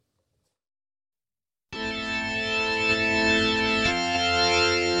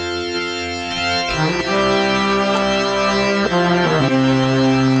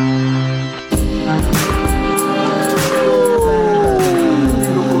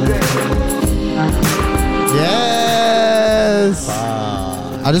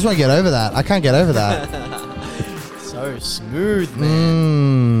I just want to get over that. I can't get over that. So smooth,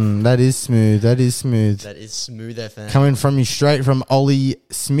 man. That is smooth. That is smooth. That is smooth FM. Coming from you straight from Ollie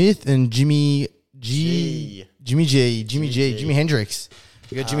Smith and Jimmy G. Jimmy Hendrix.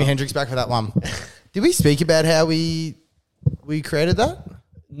 We got Jimi Hendrix back for that one. Did we speak about how we created that?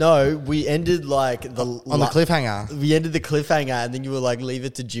 No, we ended like on the cliffhanger. We ended the cliffhanger, and then you were like, "Leave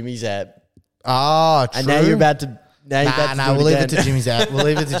it to Jimmy's app." Oh, true. And now you're about to. Nah, we'll leave it to Jimmy's app. We'll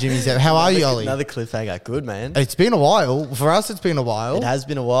leave it to Jimmy's app. How are you, Ollie? Another cliffhanger. Good, man. It's been a while. For us, it's been a while. It has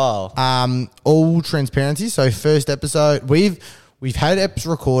been a while. All transparency. So first episode, we've had eps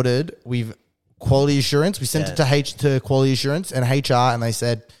recorded. We've quality assurance. We sent it to quality assurance and HR, and they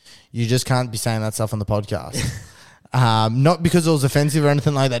said you just can't be saying that stuff on the podcast. Not because it was offensive or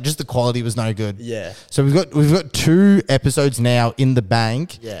anything like that. Just the quality was no good. Yeah. So we've got 2 episodes now in the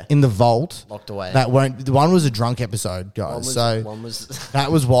bank. Yeah. In the vault. Locked away. That won't. One was a drunk episode, guys. One was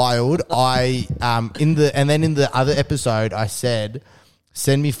that was wild. In the other episode, I said,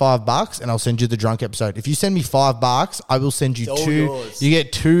 send me $5 and I'll send you the drunk episode. If you send me $5, I will send you 2. Yours. You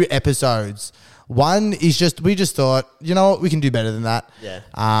get 2 episodes. One is we just thought, you know what, we can do better than that. Yeah.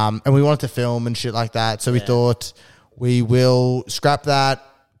 And we wanted to film and shit like that. So we thought we will scrap that.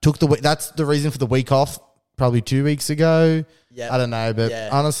 That's the reason for the week off, probably 2 weeks ago. Yeah. I don't know, but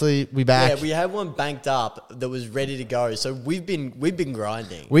honestly, we back. Yeah, we had one banked up that was ready to go. So we've been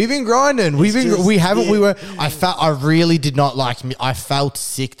grinding. We've been grinding. I really did not like me. I felt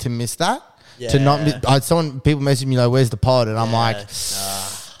sick to miss that. Yeah. People messaged me like, "Where's the pod?" And I'm like,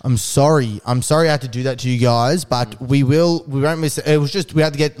 I'm sorry. I had to do that to you guys, but we won't miss it. It was just, we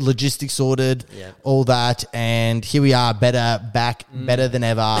had to get logistics sorted, all that. And here we are, better than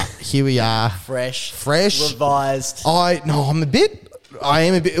ever. Here we are. Fresh. I Revised. am a bit,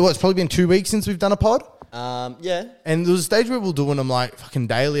 it's probably been 2 weeks since we've done a pod. Yeah. And there was a stage where we were doing them like fucking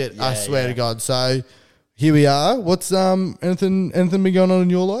daily, I swear to God. So here we are. What's, anything been going on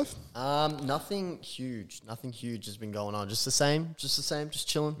in your life? Nothing huge. Nothing huge has been going on. Just the same. Just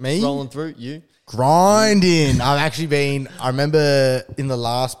chilling. Me? Just rolling through. You? Grinding. I remember in the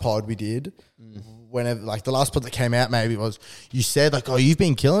last pod we did, whenever, like the last pod that came out maybe was, you said like, "Oh, you've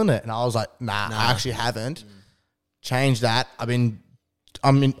been killing it." And I was like, nah. I actually haven't. Change that. I'm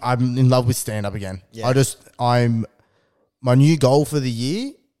in love with stand-up again. Yeah. My new goal for the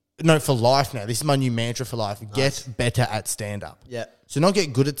year, for life now, this is my new mantra for life, get better at stand-up. Yeah. So not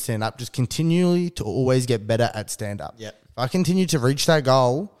get good at stand-up, just continually to always get better at stand-up. Yeah. If I continue to reach that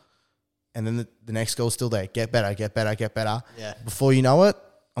goal, and then the next goal is still there, get better. Yeah. Before you know it,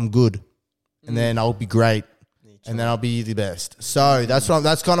 I'm good. And then I'll be great. And then I'll be the best. So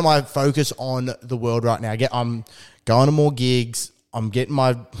that's kind of my focus on the world right now. I'm going to more gigs. I'm getting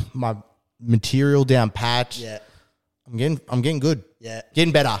my material down pat. Yeah. I'm getting good. Yeah.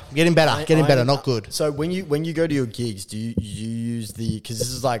 Getting better, not good. So when you go to your gigs, do you use because this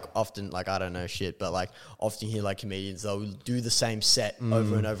is like often, like, I don't know shit, but like often you hear like comedians, they'll do the same set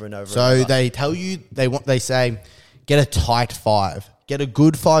over and over and over. So they tell you, they say, get a tight 5, get a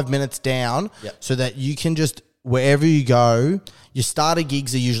good 5 minutes down so that you can just, wherever you go, your starter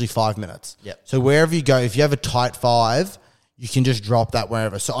gigs are usually 5 minutes. Yep. So wherever you go, if you have a tight 5, you can just drop that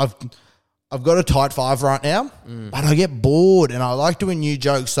wherever. So I've got a tight 5 right now, but I get bored and I like doing new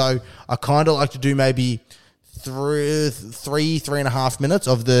jokes. So I kind of like to do maybe 3.5 minutes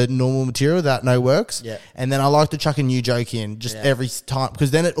of the normal material that works. Yeah. And then I like to chuck a new joke in just every time,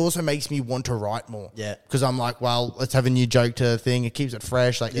 because then it also makes me want to write more. Yeah. Because I'm like, well, let's have a new joke to thing. It keeps it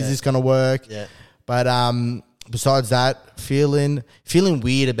fresh. Like, is this going to work? Yeah. But besides that, feeling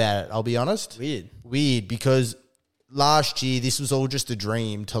weird about it, I'll be honest. Weird because last year this was all just a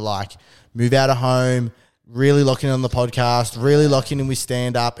dream to like move out of home, really locking in on the podcast, really locking in with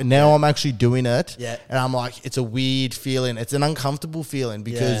stand-up. And now I'm actually doing it. Yeah. And I'm like, it's a weird feeling. It's an uncomfortable feeling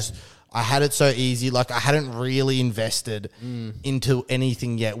because I had it so easy. Like I hadn't really invested into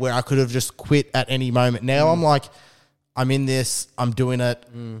anything yet where I could have just quit at any moment. Now I'm like, I'm in this. I'm doing it.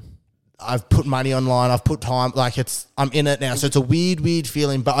 I've put money online. I've put time. Like I'm in it now. So it's a weird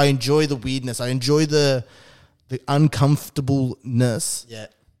feeling, but I enjoy the weirdness. I enjoy the uncomfortableness. Yeah.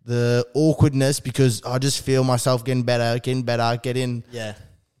 The awkwardness, because I just feel myself getting better, get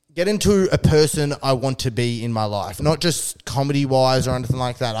into a person I want to be in my life, not just comedy wise or anything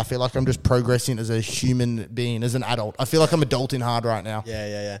like that. I feel like I'm just progressing as a human being, as an adult. I feel like I'm adulting hard right now.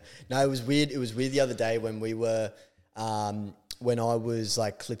 Yeah. No, it was weird. It was weird the other day when we were, when I was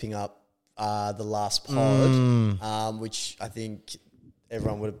like clipping up the last pod, which I think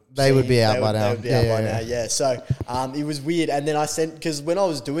everyone would have They would be out by now. They would be out by now, yeah. So it was weird. And then I sent, because when I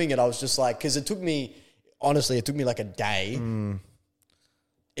was doing it, I was just like, because it took me like a day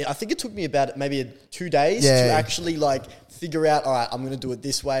I think it took me about maybe 2 days to actually like figure out, all right, I'm going to do it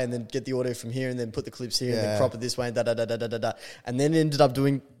this way and then get the audio from here and then put the clips here and then crop it this way and da-da-da-da-da-da. And then ended up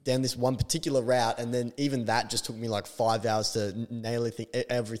doing down this one particular route. And then even that just took me like 5 hours to nail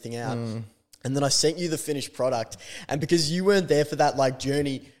everything out. And then I sent you the finished product. And because you weren't there for that like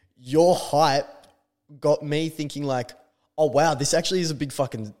journey, your hype got me thinking like, oh wow, this actually is a big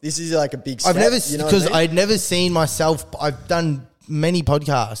this is like a big step. I'd never seen myself. I've done many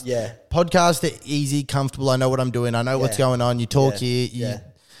podcasts. Yeah. Podcasts are easy, comfortable. I know what I'm doing. I know what's going on. You talk here.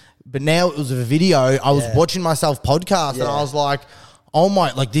 But now it was a video. I was watching myself podcast and I was like, oh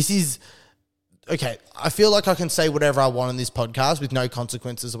my, like this is, okay. I feel like I can say whatever I want on this podcast with no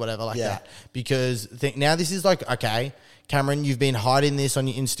consequences or whatever like that. Because now this is like, okay, Cameron, you've been hiding this on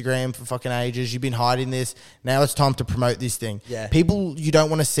your Instagram for fucking ages. You've been hiding this. Now it's time to promote this thing. Yeah. People you don't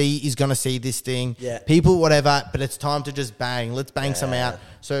want to see is going to see this thing. Yeah. People, whatever, but it's time to just bang. Let's bang some out.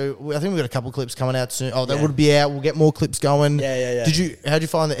 So I think we've got a couple clips coming out soon. Oh, that would be out. We'll get more clips going. Yeah. How'd you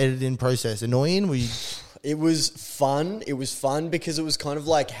find the editing process? Annoying? It was fun. It was fun because it was kind of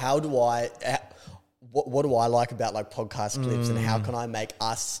like, what do I like about like podcast clips and how can I make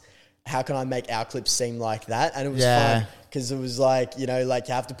our clips seem like that? And it was fun because it was like, you know, like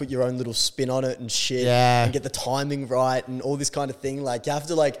you have to put your own little spin on it and shit and get the timing right and all this kind of thing. Like you have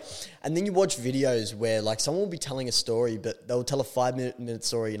to like, and then you watch videos where like someone will be telling a story, but they'll tell a 5-minute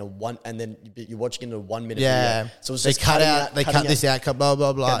story in a one, and then you're watching it in a 1 minute video. So it's just they cut this out, blah,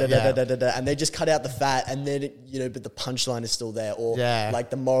 blah, blah. And they just cut out the fat and then, but the punchline is still there or like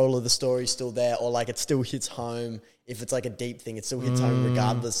the moral of the story is still there or like it still hits home. If it's like a deep thing, it still hits home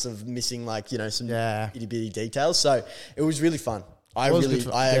regardless of missing like, some itty bitty details. So it was really fun. I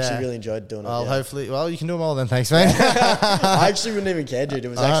actually really enjoyed doing it. Well, hopefully, you can do them all then. Thanks, man. I actually wouldn't even care, dude. It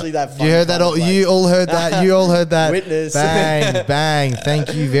was actually that fun. You heard that all. Like, you all heard that. You all heard that. Witness. Bang, bang.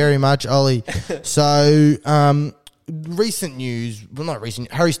 Thank you very much, Ollie. So, recent news. Well, not recent.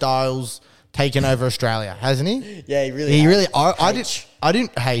 Harry Styles taken over Australia, hasn't he? Yeah, he really. I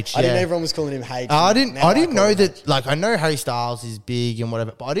didn't hate. I didn't know everyone was calling him H. I didn't know that. Like, I know Harry Styles is big and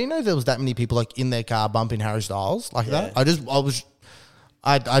whatever, but I didn't know there was that many people like in their car bumping Harry Styles like that.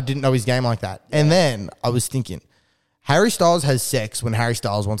 I didn't know his game like that. Yeah. And then I was thinking, Harry Styles has sex when Harry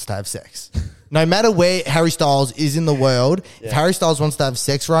Styles wants to have sex. No matter where Harry Styles is in the world, if Harry Styles wants to have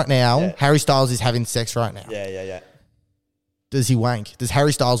sex right now, Harry Styles is having sex right now. Yeah. Does he wank? Does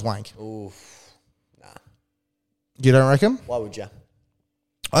Harry Styles wank? Ooh, nah. You don't reckon? Why would you?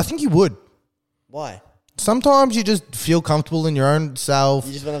 I think you would. Why? Sometimes you just feel comfortable in your own self.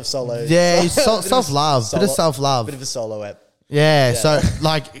 You just want to have solo. Yeah, self-love. Bit of self-love. Bit of a solo app. Yeah, so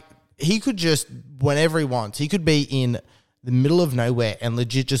like he could just, whenever he wants, he could be in the middle of nowhere and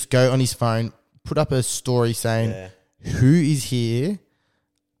legit just go on his phone, put up a story saying, who is here?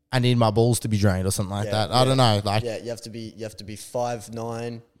 I need my balls to be drained or something like that. I don't know. Like, you have to be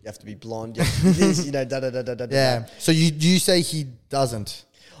 5'9", you have to be blonde, you have to be this, da. Yeah. So you say he doesn't?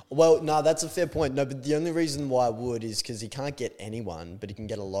 Well, no, that's a fair point. No, but the only reason why I would is because he can't get anyone, but he can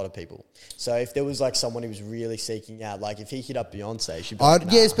get a lot of people. So if there was like someone he was really seeking out, like if he hit up Beyonce, she'd be like,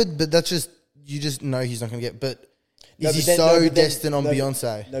 nah. Yes, but that's just, you just know he's not going to get, but is he so destined on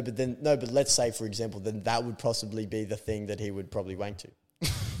Beyonce? But let's say, for example, then that would possibly be the thing that he would probably wank to.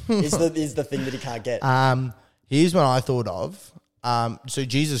 is the thing that he can't get. Here's what I thought of. So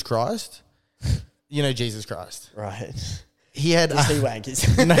Jesus Christ, you know Jesus Christ. Right. He had well,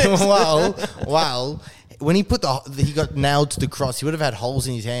 when he he got nailed to the cross, he would have had holes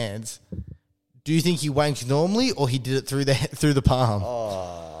in his hands. Do you think he wanked normally, or he did it through the palm?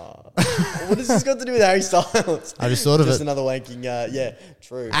 Oh, what has this got to do with Harry Styles? I just thought of it. Just another wanking. Yeah,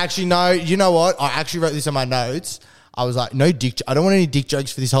 true. Actually, no. You know what? I actually wrote this on my notes. I was like, no dick. I don't want any dick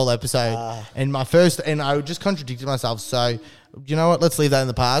jokes for this whole episode. And I just contradicted myself. So, you know what? Let's leave that in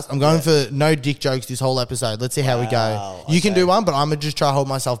the past. I'm going for no dick jokes this whole episode. Let's see how we go. You can do one, but I'm gonna just try to hold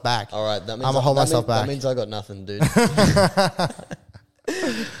myself back. All right, that means I'm gonna hold myself back. That means I got nothing, dude.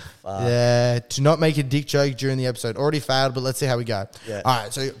 Yeah, to not make a dick joke during the episode. Already failed, but let's see how we go. Yeah. All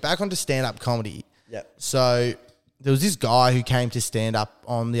right, so back onto stand-up comedy. Yep. So there was this guy who came to stand up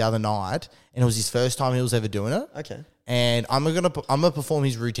on the other night, and it was his first time he was ever doing it. Okay. And I'm gonna perform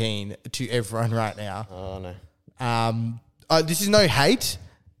his routine to everyone right now. Oh no. This is no hate.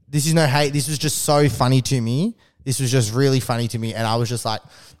 This was just so funny to me. This was just really funny to me, and I was just like,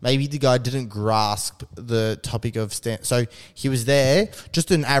 maybe the guy didn't grasp the topic of stand. So he was there,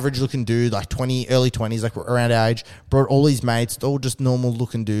 just an average-looking dude, like early 20s, like around our age. Brought all his mates, all just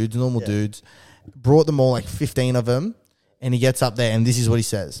normal-looking dudes, dudes. Brought them all, like 15 of them, and he gets up there, and this is what he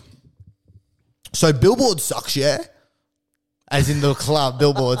says. So Billboard sucks, yeah? as in the club,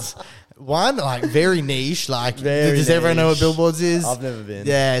 billboards. One, like, very niche. Like, Very does everyone know what niche. billboards is? I've never been.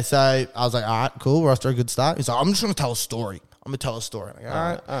 Yeah, so I was like, all right, cool. We're off to a good start. He's like, I'm just going to tell a story. I'm going to tell a story. I'm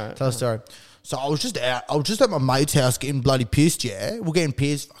like, all right, tell a story. So I was just at my mate's house getting bloody pissed, yeah. We're getting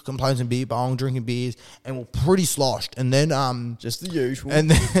pissed, fucking playing some beer bong, drinking beers, and we're pretty sloshed. And then, Just the usual.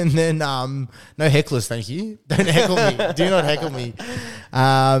 and then, no hecklers, thank you. Don't heckle me. Do not heckle me.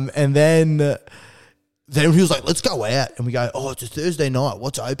 And then he was like, let's go out. And we go, oh, it's a Thursday night.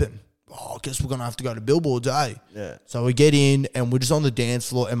 What's open? Oh, I guess we're going to have to go to Billboards, eh? Yeah. So we get in and we're just on the dance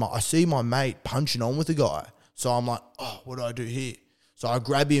floor and I see my mate punching on with a guy. So I'm like, oh, what do I do here? So I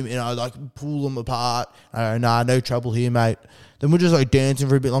grab him and I like pull him apart. I go, nah, no trouble here, mate. Then we're just like dancing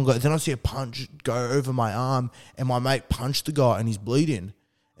for a bit longer. Then I see a punch go over my arm and my mate punched the guy and he's bleeding.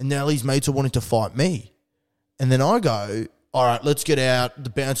 And now his mates are wanting to fight me. And then I go, all right, let's get out. The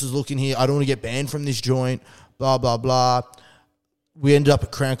bouncer's looking here. I don't want to get banned from this joint, blah, blah, blah. We ended up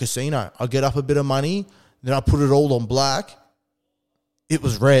at Crown Casino. I get up a bit of money. Then I put it all on black. It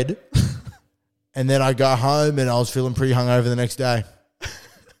was red. And then I go home and I was feeling pretty hungover the next day.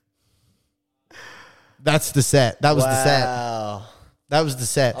 That's the set. That was the set. That was the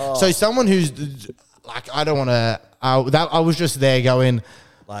set. Oh. So someone who's like, I don't want to. I was just there going.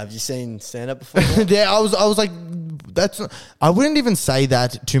 Like, have you seen stand up before? Yeah, I was like, that's. I wouldn't even say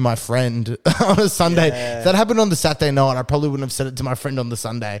that to my friend on a Sunday. Yeah. If that happened on the Saturday night, I probably wouldn't have said it to my friend on the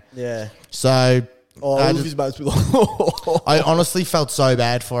Sunday. Yeah. So. All of his mates were like, I honestly felt so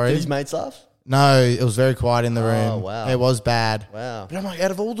bad for him. Did his mates laugh? No, it was very quiet in the room. Oh, wow. It was bad. Wow. But I'm like,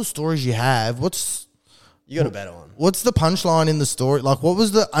 out of all the stories you have, You got a better one. What's the punchline in the story? Like, what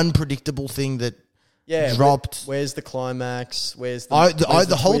was the unpredictable thing that dropped? Where's the climax? Where's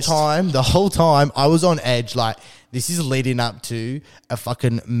the whole time, I was on edge. Like, this is leading up to a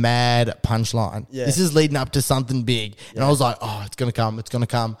fucking mad punchline. Yeah. This is leading up to something big. And I was like, oh, it's going to come. It's going to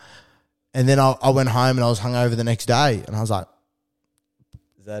come. And then I went home and I was hungover the next day. And I was like,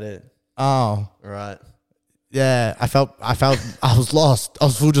 is that it? Oh. All right. Yeah, I felt I was lost. I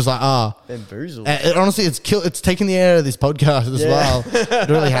was full just like, bamboozled. Honestly, it's taken the air of this podcast as well. It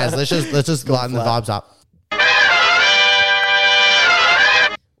really has. Let's just lighten the vibes up.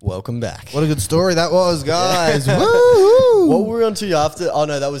 Welcome back. What a good story that was, guys. Woo! What were we on to after? Oh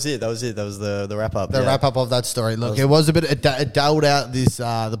no, that was it. That was the wrap up. The wrap up of that story. Look, it was a bit. It dulled out this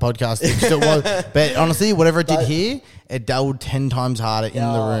the podcast. It still was, but honestly, whatever it did here, it dulled 10 times harder in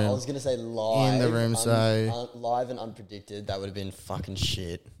the room. I was gonna say live in the room. So live and unpredicted, that would have been fucking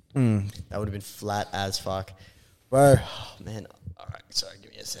shit. That would have been flat as fuck, bro. Oh, man. All right, sorry.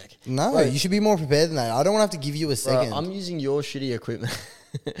 Give me a sec. No, you should be more prepared than that. I don't want to have to give you a second. Bro, I'm using your shitty equipment.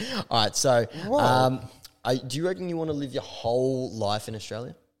 All right, so do you reckon you want to live your whole life in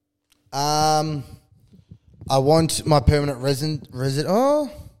Australia? I want my permanent resident.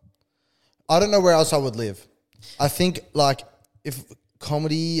 Oh, I don't know where else I would live. I think like if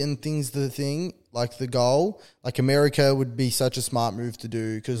comedy and things the thing, like the goal, like America would be such a smart move to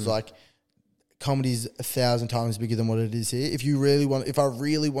do because like comedy's 1,000 times bigger than what it is here. If I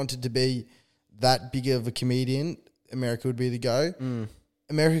really wanted to be that big of a comedian, America would be the go.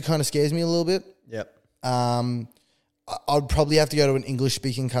 America kind of scares me a little bit. Yep. I'd probably have to go to an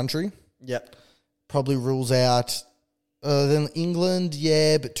English-speaking country. Yep. Probably rules out. Then England,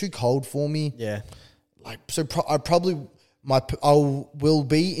 yeah, but too cold for me. Yeah. Like so, I will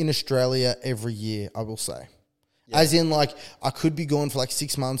be in Australia every year. I will say, as in like I could be gone for like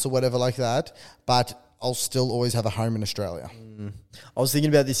 6 months or whatever like that, but I'll still always have a home in Australia. I was thinking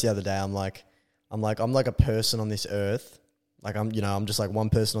about this the other day. I'm like a person on this earth. Like I'm just like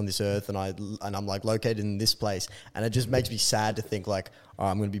one person on this earth, and I'm like located in this place, and it just makes me sad to think like, all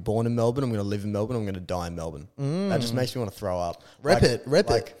right, I'm going to be born in Melbourne, I'm going to live in Melbourne, I'm going to die in Melbourne. That just makes me want to throw up. Rep it.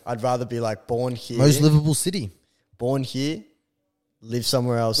 I'd rather be like born here, most livable city, born here, live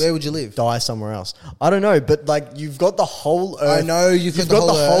somewhere else. Where would you live? Die somewhere else. I don't know, but like you've got the whole earth. I know you've got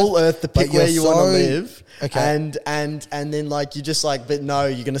the whole earth to pick where you want to live. Okay. And then like you just like, but no,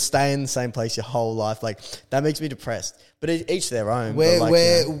 you're gonna stay in the same place your whole life. Like that makes me depressed. But each their own. Where?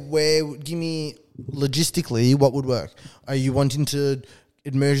 Give me logistically what would work. Are you wanting to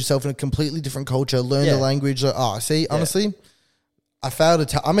immerse yourself in a completely different culture, learn the language? Honestly. I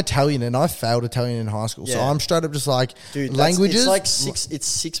failed. I'm Italian, and I failed Italian in high school. So I'm straight up just like, dude, languages. It's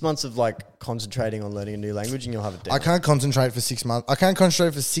 6 months of like concentrating on learning a new language, and you'll have it down. I can't concentrate for 6 months. I can't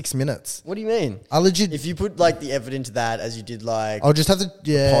concentrate for 6 minutes. What do you mean? I legit. If you put like the effort into that, as you did, like I'll just have to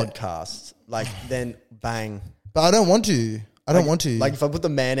podcast, like then bang. But I don't want to. I don't want to. Like if I put the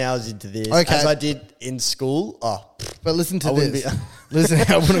man hours into this, Okay. as I did in school, but listen to I wouldn't this. be- Listen,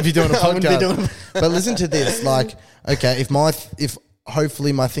 I wouldn't be doing a I wouldn't be podcast. doing- But listen to this. Like, okay, if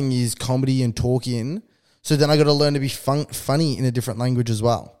hopefully my thing is comedy and talking, so then I got to learn to be funny in a different language as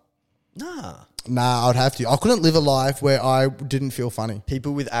well. Nah, I'd have to. I couldn't live a life where I didn't feel funny.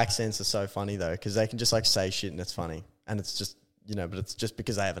 People with accents are so funny though, because they can just like say shit and it's funny, and it's just but it's just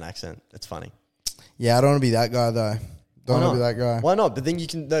because they have an accent. It's funny. Yeah, I don't want to be that guy though. Don't want to be that guy. Why not? But then you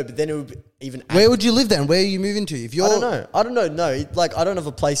can no. But then it would be even. Where would you live then? Where are you moving to? If you're, I don't know. No, like I don't have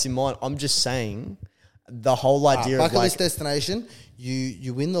a place in mind. I'm just saying the whole idea of bucket like list destination.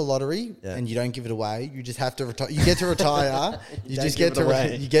 You win the lottery and you don't give it away. You just have to retire. You get to retire. you just get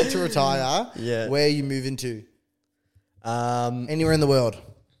to you get to retire. Yeah. Where are you moving to? Anywhere in the world.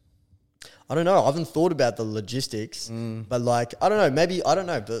 I don't know. I haven't thought about the logistics, but like I don't know. Maybe I don't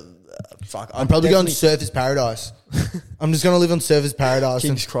know. But fuck, I'm probably going to Surfers Paradise. I'm just going to live on Surfers Paradise.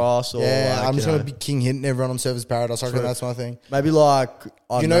 King's Cross, or yeah, like, I'm just going to be king hitting everyone on Surfers Paradise. I reckon that's my thing. Maybe like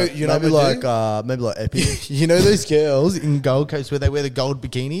you know maybe like Epic. You know those girls in Gold Coast where they wear the gold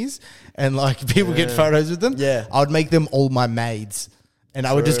bikinis and like people get photos with them. Yeah, I would make them all my maids. And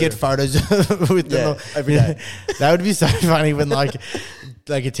I would just get photos with them every day. That would be so funny when like a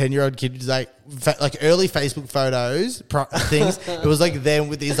 10-year-old kid was like early Facebook photos things. It was like them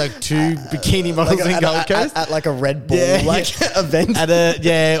with these like two bikini models like in Gold Coast at like a Red Bull event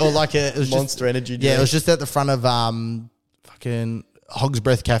at or like it was Monster Energy. Yeah, it was just at the front of fucking Hog's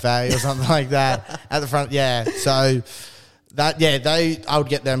Breath Cafe or something like that at the front. Yeah, so. I would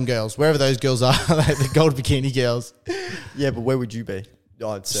get them girls wherever those girls are, like the gold bikini girls. Yeah, but where would you be?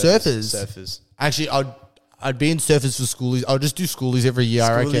 Surfers. Actually, I'd be in Surfers for schoolies. I'll just do schoolies every year.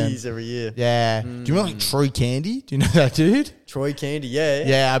 I reckon. Schoolies every year. Yeah. Do you remember like Troy Candy? Do you know that dude? Troy Candy. Yeah.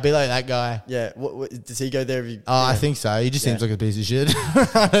 Yeah, I'd be like that guy. Yeah. What does he go there every? I think so. He just seems like a piece of shit.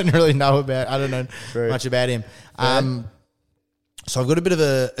 I don't know much about him. So I've got a bit of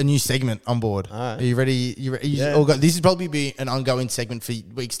a new segment on board. All right. Are you ready? This is probably be an ongoing segment for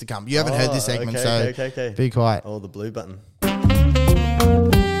weeks to come. You haven't heard this segment, okay. Be quiet. Oh, the blue button.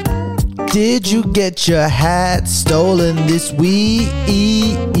 Did you get your hat stolen this week?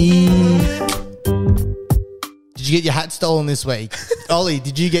 Did you get your hat stolen this week? Ollie,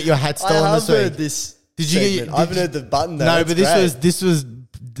 did you get your hat stolen this week? I have heard this. Did you? I haven't heard the button though. No, but this was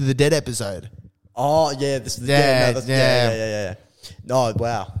the dead episode. Oh yeah, yeah. Oh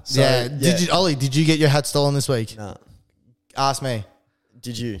wow. So, yeah. Did you get your hat stolen this week? No. Ask me.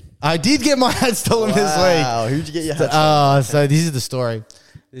 Did you? I did get my hat stolen this week. Wow. Who'd you get your hat stolen? So this is the story.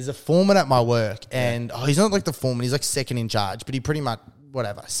 There's a foreman at my work, and he's not like the foreman. He's like second in charge, but he pretty much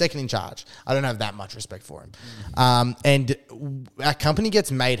second in charge. I don't have that much respect for him. And our company gets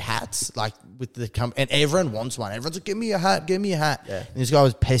made hats, like with the and everyone wants one. Everyone's like, "Give me a hat, give me a hat." Yeah. And this guy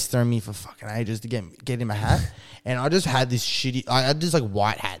was pestering me for fucking ages to get him a hat, and I just had this I had this like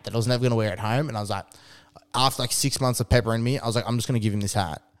white hat that I was never gonna wear at home, and I was like, after like 6 months of peppering me, I was like, I'm just gonna give him this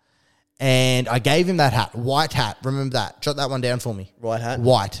hat. And I gave him that hat, white hat. Remember that? Jot that one down for me. Right hat?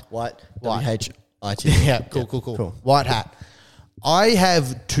 White. WHIT. Yeah, cool. White hat. I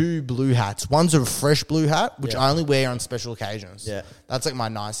have two blue hats. One's a fresh blue hat, which I only wear on special occasions. Yeah. That's like my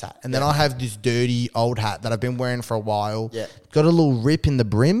nice hat. And then I have this dirty old hat that I've been wearing for a while. Yeah. Got a little rip in the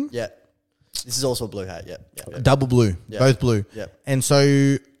brim. Yeah. This is also a blue hat. Yeah. Double blue. Yeah. Both blue. Yeah. And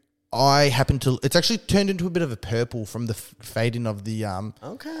so I happen to... It's actually turned into a bit of a purple from the fading of the...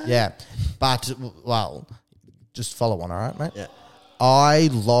 Okay. Yeah. But, well, just follow on, all right, mate? Yeah. I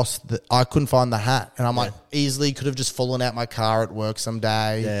couldn't find the hat. And I'm like, easily could have just fallen out my car at work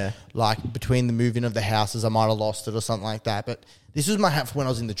someday. Yeah. Like, between the moving of the houses, I might have lost it or something like that. But this was my hat for when I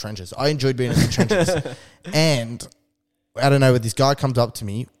was in the trenches. I enjoyed being in the trenches. And I don't know, this guy comes up to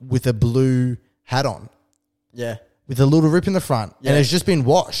me with a blue hat on. Yeah. With a little rip in the front. Yeah. And it's just been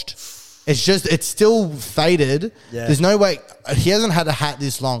washed. It's still faded. Yeah. There's no way. He hasn't had a hat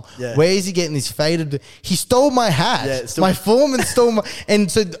this long. Yeah. Where is he getting this faded? He stole my hat. Yeah, my foreman stole my... And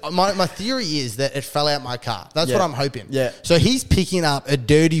so my theory is that it fell out my car. That's what I'm hoping. Yeah. So he's picking up a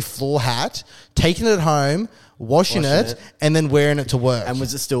dirty floor hat, taking it home, washing it, and then wearing it to work. And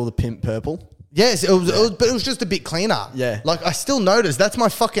was it still the pimp purple? Yes, but it was just a bit cleaner. Yeah. Like, I still noticed, that's my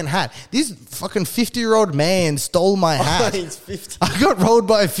fucking hat. This fucking 50-year-old man stole my hat. He's 50. I got rolled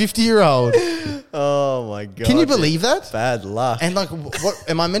by a 50-year-old. Oh, my God. Can you believe that? Bad luck. And, like, what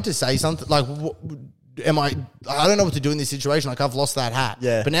am I meant to say something? Like, I don't know what to do in this situation. Like, I've lost that hat.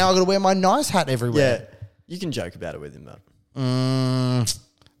 Yeah. But now I've got to wear my nice hat everywhere. Yeah. You can joke about it with him, though.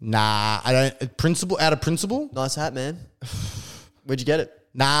 Nah, I don't. Out of principle? Nice hat, man. Where'd you get it?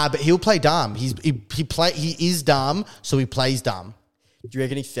 Nah, but he'll play dumb. He is dumb, so he plays dumb. Do you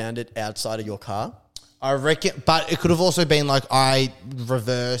reckon he found it outside of your car? I reckon, but it could have also been like I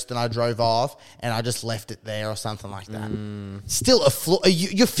reversed and I drove off and I just left it there or something like that. Still, a floor.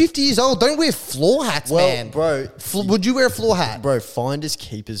 You're 50 years old. Don't wear floor hats, man. Bro. Would you wear a floor hat? Bro, finders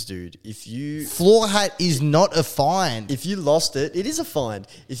keepers, dude. Floor hat is not a find. If you lost it, it is a find.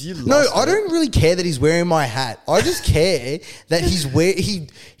 If you lost No, I don't really care that he's wearing my hat. I just care that he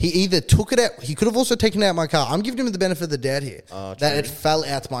either took it out. He could have also taken it out my car. I'm giving him the benefit of the doubt here. That it fell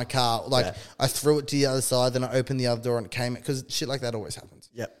out my car. Like I threw it to the other side, then I opened the other door and it came, because shit like that always happens.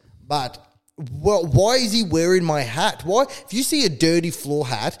 Yep. But why is he wearing my hat? Why? If you see a dirty floor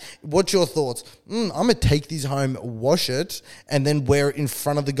hat, what's your thoughts? I'm going to take this home, wash it, and then wear it in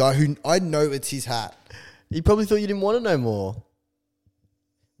front of the guy who I know it's his hat. He probably thought you didn't want it no more.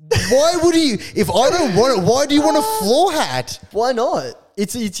 Why would he? If I don't want it, why do you want a floor hat? Why not?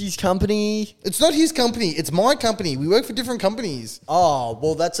 It's his company. It's not his company. It's my company. We work for different companies. Oh,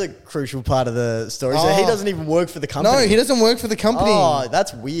 well, that's a crucial part of the story. So he doesn't even work for the company. No, he doesn't work for the company. Oh,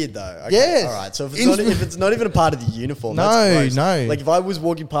 that's weird, though. Okay. Yes. All right. So if it's not even a part of the uniform, No, that's gross. no. Like if I was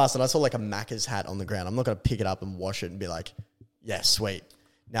walking past and I saw like a Macca's hat on the ground, I'm not going to pick it up and wash it and be like, yeah, sweet.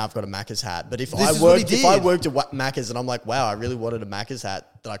 Now I've got a Macca's hat. But if I worked at Macca's and I'm like, wow, I really wanted a Macca's hat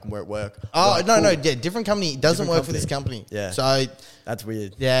that I can wear at work. Oh, like, no, cool. yeah, different company. Doesn't work for this company. Yeah. So that's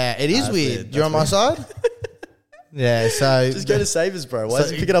weird. yeah, it is weird. You're on my side? Yeah, so just go to Savers, bro. Why is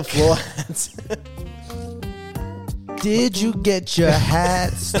he picking up floor hats? Did you get your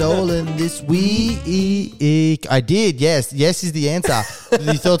hat stolen this week? I did, yes. Yes is the answer.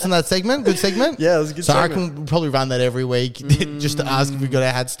 Any thoughts on that segment? Good segment? Yeah, it was a good segment. So I can probably run that every week just to ask if we got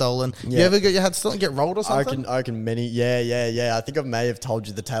our hat stolen. Yeah. You ever get your hat stolen, get rolled or something? I reckon many, yeah. I think I may have told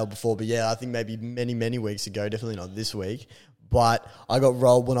you the tale before, but yeah, I think maybe many weeks ago, definitely not this week. But I got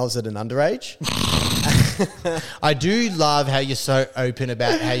rolled when I was at an underage. I do love how you're so open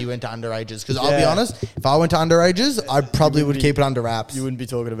about how you went to underages. Because I'll be honest, if I went to underages, I probably would keep it under wraps. You wouldn't be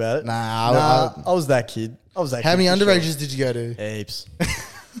talking about it? Nah. I was that kid. How many underages did you go to? Heaps.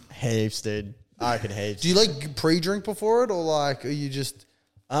 Heaps, dude. I reckon heaps. Do you like pre-drink before it, or like are you just...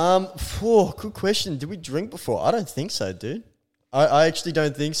 Good question. Did we drink before? I don't think so, dude. I actually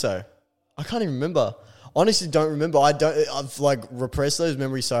don't think so. I can't even remember. Honestly, don't remember. I've like repressed those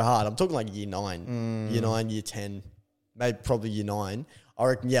memories so hard. I'm talking like year 9, year 10, maybe probably year 9. I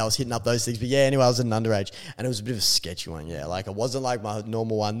reckon, I was hitting up those things. But yeah, anyway, I was at an underage and it was a bit of a sketchy one. Yeah, like it wasn't like my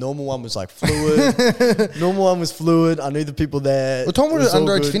normal one. Normal one was like fluid. Normal one was fluid. I knew the people there. What time would an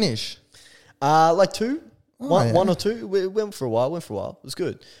underage finish? Like 2, one or 2. We went for a while. It was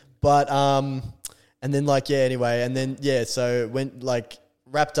good. But, and then like, anyway. And then, so it went like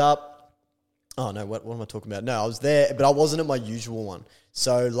wrapped up. Oh no, what am I talking about? No, I was there, but I wasn't at my usual one.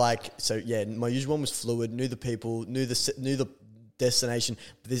 So my usual one was fluid, knew the people, knew the destination.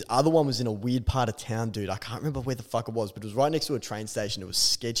 But this other one was in a weird part of town, dude. I can't remember where the fuck it was, but it was right next to a train station. It was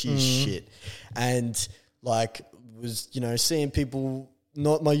sketchy as shit. And like was, seeing people,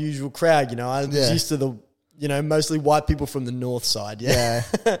 not my usual crowd, I was used to the mostly white people from the north side. Yeah.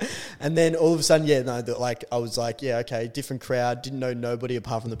 And then all of a sudden, I was like, okay, different crowd. Didn't know nobody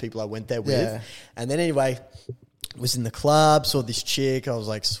apart from the people I went there with. Yeah. And then anyway, was in the club, saw this chick. I was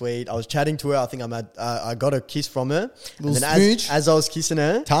like, sweet. I was chatting to her. I think I got a kiss from her. And then as I was kissing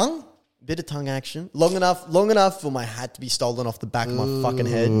her. Tongue? Bit of tongue action. Long enough for my hat to be stolen off the back of my fucking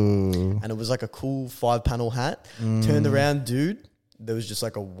head. And it was like a cool 5-panel hat. Turned around, dude. There was just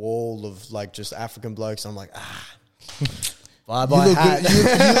like a wall of like just African blokes. I'm like, bye-bye hat. You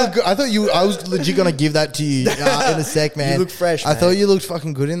look good. I was legit going to give that to you in a sec, man. You look fresh, man. I thought you looked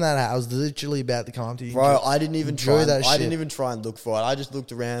fucking good in that hat. I was literally about to come up to you. Bro, I didn't even try and look for it. I just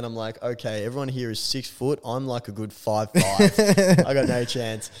looked around. I'm like, okay, everyone here is 6 foot. I'm like a good 5'5". I got no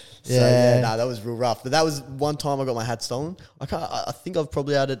chance. So that was real rough. But that was one time I got my hat stolen. I think I've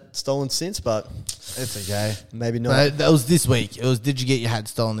probably had it stolen since, but it's okay. Maybe not. But that was this week. It was, did you get your hat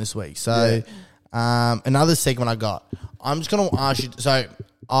stolen this week? So another segment I got. I'm just going to ask you. So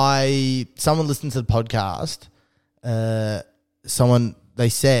someone listened to the podcast. They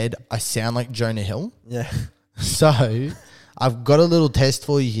said I sound like Jonah Hill. Yeah. So I've got a little test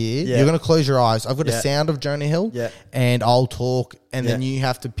for you here. Yeah. You're going to close your eyes. I've got a sound of Jonah Hill. Yeah. And I'll talk, and then you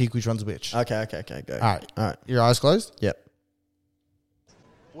have to pick which one's which. Okay, go. All right. Your eyes closed? Yep.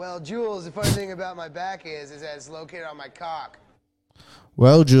 Well, Jules, the funny thing about my back is that it's located on my cock.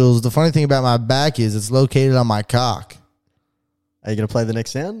 Well, Jules, the funny thing about my back is it's located on my cock. Are you going to play the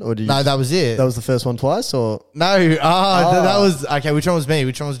next sound? Or No, that was it. That was the first one twice? Or No. That was... Okay, which one was me?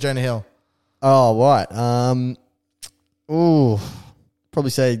 Which one was Jonah Hill? Oh, right.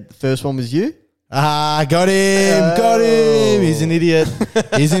 Probably say the first one was you. Got him. He's an idiot.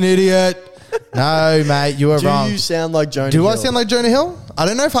 No, mate, you are wrong. Do you sound like Jonah Do Hill? I sound like Jonah Hill? I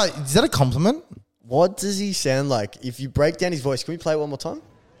don't know if is that a compliment? What does he sound like? If you break down his voice, can we play it one more time?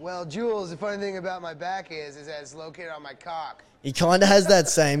 Well, Jules, the funny thing about my back is that it's located on my cock. He kind of has that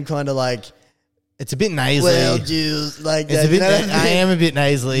same kind of like, It's a bit nasally. well, Jules, like It's that. a bit. You know? I am a bit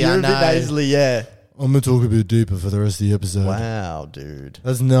nasally. You're I a know. bit nasally, yeah. I'm gonna talk a bit deeper for the rest of the episode. Wow, dude.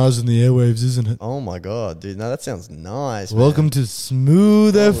 That's nice in the airwaves, isn't it? Oh my god, dude. No, that sounds nice. Welcome to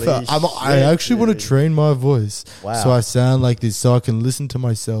Smooth Holy FM. I shit, actually want to dude. train my voice Wow. so I sound like this, so I can listen to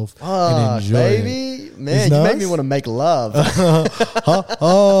myself and enjoy it. baby, man, It's you nice. make me want to make love. I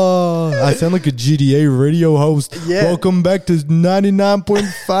sound like a GTA radio host. Yeah. Welcome back to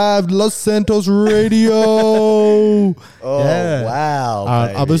 99.5 Los Santos Radio. Oh Yeah. wow, All right,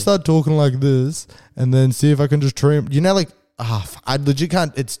 I'm baby. gonna start talking like this, and then see if I can just train. You know, like I legit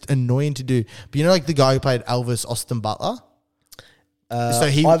can't. It's annoying to do, but you know, like the guy who played Elvis, Austin Butler. So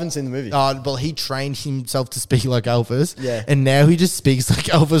he, I haven't seen the movie. well, he trained himself to speak like Elvis. Yeah. And now he just speaks like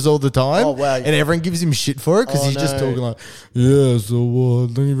Elvis all the time. Oh, wow. And everyone gives him shit for it because Oh, he's just no. talking like, yeah, so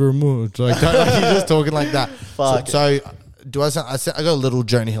thank you very much. Like, he's just talking like that. Fuck. So do I sound, I got a little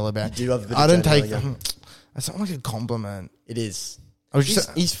Jonah Hill about. You do have a bit I of don't Jonah take, Hill, I sound like a compliment. It is. I was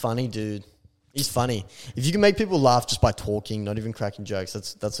just, He's funny, dude. He's funny. If you can make people laugh just by talking, not even cracking jokes,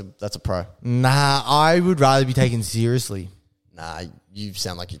 that's a pro. nah, I would rather be taken seriously. Nah, you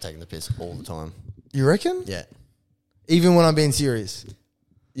sound like you're taking the piss all the time. You reckon? Yeah. Even when I'm being serious.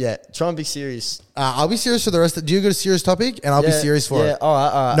 Yeah. Try and be serious. I'll be serious for the rest. Do you got a serious topic? And I'll be serious for yeah, it. all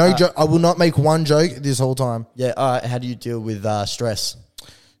right. No joke. I will not make one joke this whole time. Yeah, all right. How do you deal with stress?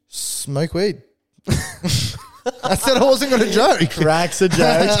 Smoke weed. I said I wasn't going to joke. Cracks a joke.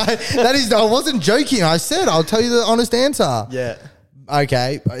 That is, I wasn't joking. I said I'll tell you the honest answer. Yeah.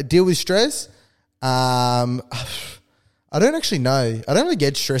 Okay. Deal with stress. I don't actually know. I don't really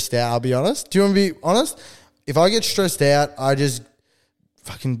get stressed out. I'll be honest. Do you want to be honest? If I get stressed out, I just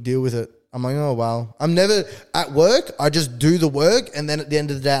fucking deal with it. I'm like, oh well. I'm never at work. I just do the work, and then at the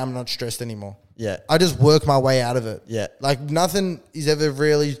end of the day, I'm not stressed anymore. Yeah. I just work my way out of it. Yeah. Like nothing is ever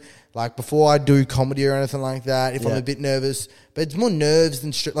really like before I do comedy or anything like that. If I'm Yeah. a bit nervous, but it's more nerves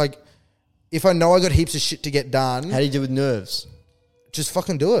than like if I know I got heaps of shit to get done, How do you deal with nerves? just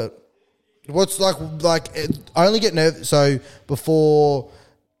fucking do it. What's I only get nervous. So before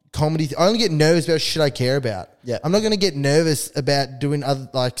comedy, I only get nervous about shit I care about. Yeah. I'm not going to get nervous about doing other,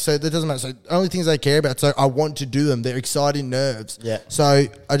 so that doesn't matter. So only things I care about. So I want to do them. They're exciting nerves. Yeah. So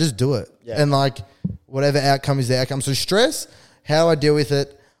I just do it. Yeah. And whatever outcome is the outcome. So stress, how I deal with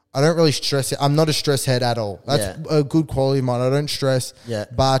it, I don't really stress it. I'm not a stress head at all. That's a good quality of mine. I don't stress. Yeah.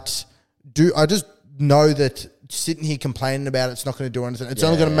 But I just know that sitting here complaining about it's not going to do anything. It's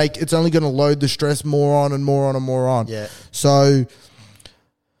only going to it's only going to load the stress more on and more on and more on. Yeah. So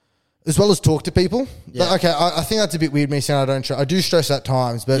as well as talk to people. Yeah. But, okay, I think that's a bit weird me saying I don't stress. I do stress at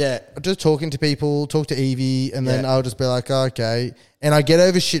times, but Yeah. just talking to people, talk to Evie, and then Yeah. I'll just be like, oh, okay. And I get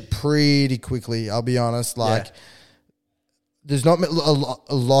over shit pretty quickly, I'll be honest. There's not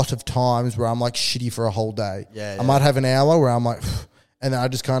a lot of times where I'm like shitty for a whole day. Yeah, I might have an hour where I'm like, and then I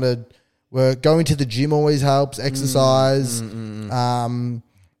just kind of, going to the gym always helps, exercise.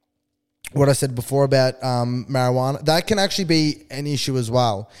 What I said before about marijuana, that can actually be an issue as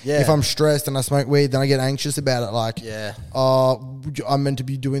well. Yeah. If I'm stressed and I smoke weed, then I get anxious about it. Like, Yeah. I'm meant to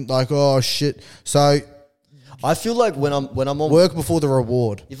be doing oh shit. So I feel like when I'm on work before the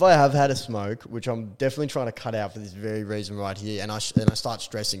reward. if I have had a smoke, which I'm definitely trying to cut out for this very reason right here, and I start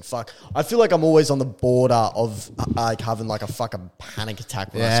stressing, I feel like I'm always on the border of like having like a fucking panic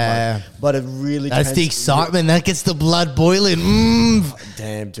attack when Yeah. I smoke. But it really That's the depends. excitement. That gets the blood boiling.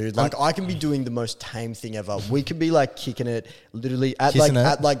 Damn, dude! Like I can be doing the most tame thing ever. We could be like kicking it, literally at Kissing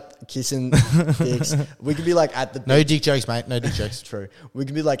it. kissing dicks. We could be like at the No dick jokes, mate. No dick jokes. It's true. We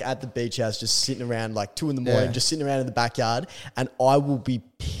can be like at the beach house, just sitting around like 2 a.m, Yeah. just sitting around in the backyard, and I will be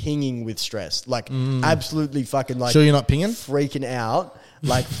pinging with stress, like absolutely fucking like. Sure you're not pinging? Freaking out,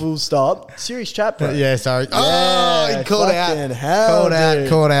 like full stop. Serious chat, bro. Yeah, sorry. Yeah, he called out. fucking hell, dude.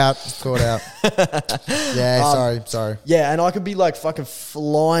 Called out. Yeah, sorry. Yeah, and I could be like fucking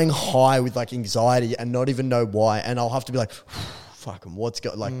flying high with like anxiety and not even know why, and I'll have to be like, fucking what's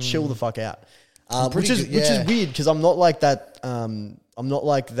going, like chill the fuck out. Which is weird because I'm not like that. I'm not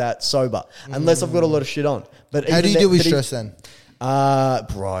like that sober unless I've got a lot of shit on. But How do you deal with stress then?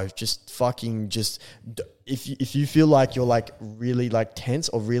 bro, if you feel like you're like really like tense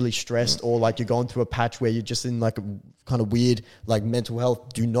or really stressed or like you're going through a patch where you're just in like a kind of weird like mental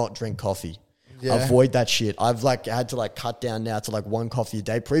health, do not drink coffee. avoid that shit. I've like had to like cut down now to like 1 coffee a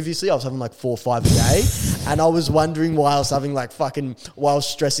day. Previously, I was having like 4 or 5 a day, and I was wondering why I was having like while I was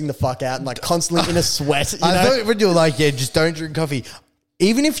stressing the fuck out and like constantly in a sweat. I thought when you were like, just don't drink coffee.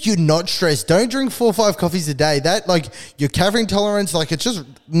 Even if you're not stressed, don't drink 4 or 5 coffees a day. That like your caffeine tolerance, like it's just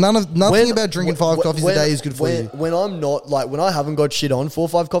nothing about drinking 5 coffees a day is good for you. When I'm not like when I haven't got shit on, 4 or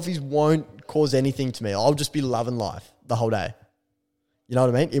 5 coffees won't cause anything to me. I'll just be loving life the whole day. You know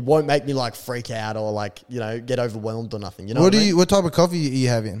what I mean? It won't make me like freak out or like, get overwhelmed or nothing. You know what I mean? What type of coffee are you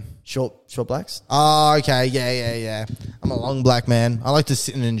having? Short blacks. Oh, okay. Yeah. I'm a long black man. I like to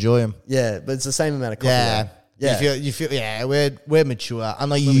sit and enjoy them. Yeah, but it's the same amount of coffee. Yeah. Though. Yeah. You feel yeah, we're mature.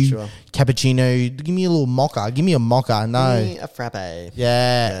 Unlike you, mature. Cappuccino, give me a little mocha. Give me a mocha. No. Give me a frappe.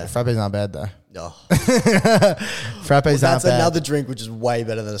 Yeah. Frappe's not bad though. Oh. Frappe's not bad. That's another drink which is way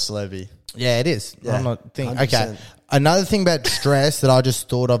better than a Slurpee. Yeah, it is. Yeah. I'm not thinking. 100%. Okay. Another thing about stress that I just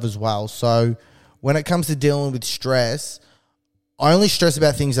thought of as well. So when it comes to dealing with stress, I only stress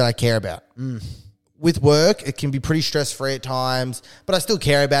about things that I care about. With work, it can be pretty stress-free at times, but I still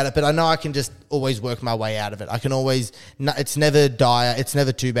care about it. But I know I can just always work my way out of it. I can always, it's never dire. It's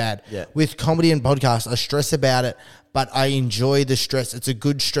never too bad. Yeah. With comedy and podcasts, I stress about it, but I enjoy the stress. It's a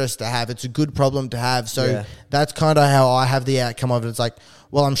good stress to have. It's a good problem to have. So that's kind of how I have the outcome of it. It's like,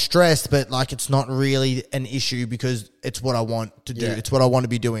 well, I'm stressed, but like it's not really an issue because it's what I want to do. Yeah. It's what I want to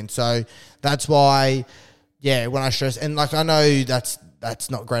be doing. So that's why, when I stress, and like I know that's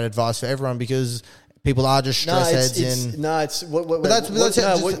not great advice for everyone because people are just stress heads.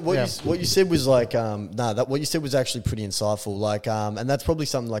 What you said was like what you said was actually pretty insightful. Like and that's probably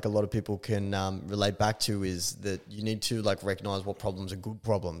something like a lot of people can relate back to is that you need to like recognize what problems are good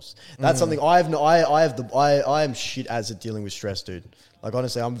problems. That's something I am shit as at dealing with stress, dude. Like,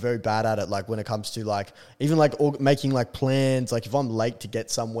 honestly, I'm very bad at it. Like, when it comes to, like, even, like, making, like, plans. Like, if I'm late to get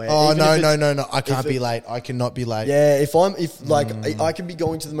somewhere. Oh, no. I can't be late. I cannot be late. Yeah, I can be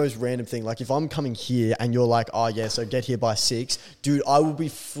going to the most random thing. Like, if I'm coming here and you're like, oh, yeah, so get here by 6. Dude, I will be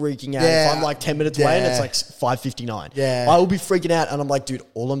freaking out. Yeah. If I'm, like, 10 minutes away and it's, like, 5:59. Yeah. I will be freaking out. And I'm like, dude,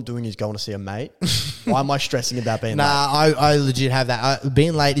 all I'm doing is going to see a mate. Why am I stressing about being late? I legit have that.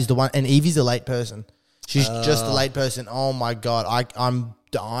 Being late is the one. And Evie's a late person. She's just a late person. Oh my God. I'm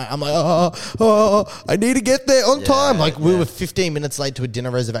dying. I'm like, I need to get there on time. Like we were 15 minutes late to a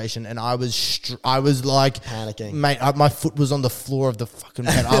dinner reservation and I was like panicking. Mate, my foot was on the floor of the fucking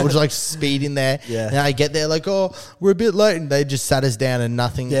bed. I was like speeding there. Yeah. And I get there like, we're a bit late. And they just sat us down and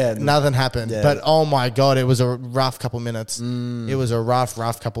nothing happened. Yeah. But oh my God, it was a rough couple minutes. It was a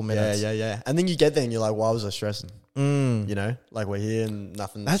rough couple minutes. Yeah. And then you get there and you're like, why was I stressing? You know, like we're here and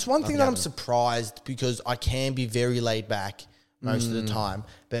nothing. That's one thing that I'm surprised because I can be very laid back most of the time,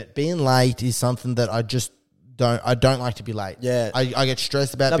 but being late is something that I just don't like to be late. Yeah. I get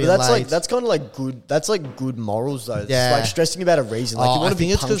stressed about being late. That's kind of like good. That's like good morals though. Yeah. It's like stressing about a reason. Like you want to be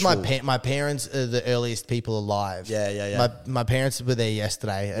punctual. It's because my parents are the earliest people alive. Yeah. My parents were there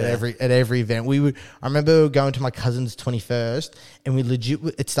yesterday at every event. I remember going to my cousin's 21st and we legit,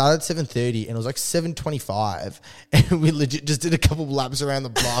 it started at 7:30 and it was like 7:25 and we legit just did a couple laps around the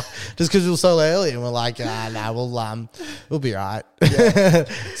block just because it was so early and we're like, we'll be right. Yeah.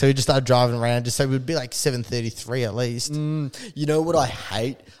 So we just started driving around just so we'd be like 7:33 at least. You know what I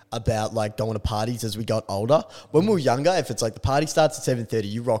hate about like going to parties as we got older? When we were younger, if it's like the party starts at 7:30,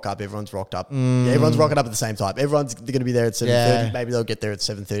 you rock up, everyone's rocked up. Yeah, everyone's rocking up at the same time. Everyone's going to be there at 7:30. Yeah. Maybe they'll get there at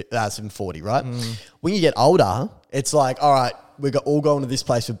 7:40, right? When you get older, it's like, all right, we're all going to this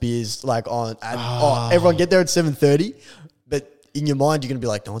place for beers, like everyone get there at 7:30. In your mind, you're going to be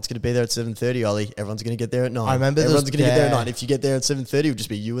like, no one's going to be there at 7:30, Ollie. Everyone's going to get there at 9. I remember everyone's going to get there at 9. If you get there at 7:30, it'll just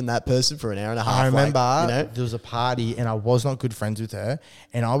be you and that person for an hour and a half. I remember there was a party and I was not good friends with her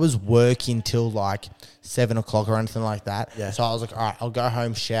and I was working till like 7 o'clock or anything like that. Yeah. So I was like, all right, I'll go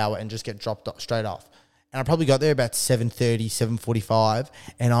home, shower and just get dropped straight off. And I probably got there about 7:30, 7:45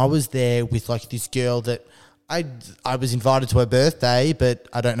 and I was there with like this girl that I was invited to her birthday, but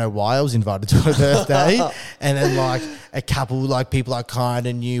I don't know why I was invited to her birthday. And then like a couple like people I kind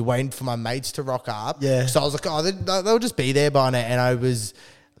of knew waiting for my mates to rock up. Yeah. So I was like, they'll just be there by now. And I was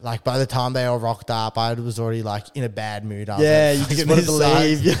like, by the time they all rocked up, I was already like in a bad mood. You just wanted to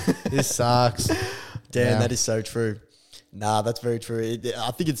leave. This sucks. Damn, that is so true. Nah, that's very true.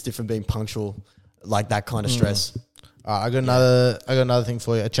 I think it's different being punctual, like that kind of stress. I got another thing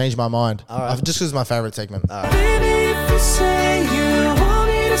for you. I changed my mind. All right. Just because it's my favorite segment. All right. Baby, if you say you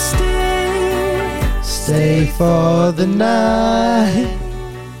want me to Stay for the night.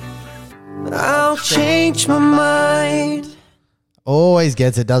 I'll change my mind. Always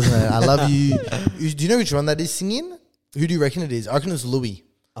gets it, doesn't it? I love you. Do you know which one that is singing? Who do you reckon it is? I reckon it's Louis.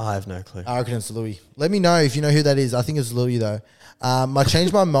 I have no clue. I reckon it's Louis. Let me know if you know who that is. I think it's Louis though. My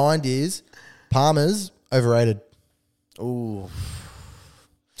change my mind is Palmer's overrated. Ooh.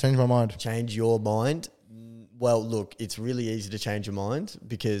 Change my mind. Change your mind? Well, look, it's really easy to change your mind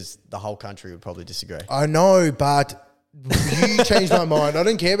because the whole country would probably disagree. I know, but you changed my mind. I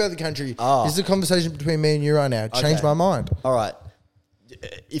don't care about the country. Oh. This is a conversation between me and you right now. Change Okay. my mind. All right.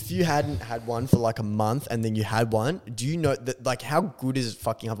 If you hadn't had one for like a month and then you had one, do you know that like how good is it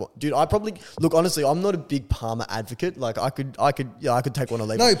fucking have one? Dude, I probably look honestly, I'm not a big Palmer advocate. Like I could take one or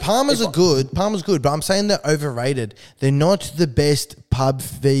leave. No, one. Palmer's are good. Palmer's good, but I'm saying they're overrated. They're not the best pub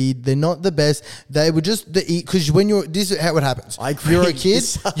feed. They're not the best. They were just the eat because when you're this is how it happens. I agree. You're a kid. It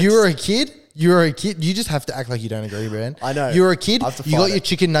sucks. You're a kid. You're a kid. You just have to act like you don't agree, man. I know. You're a kid. I have to You got fight your it.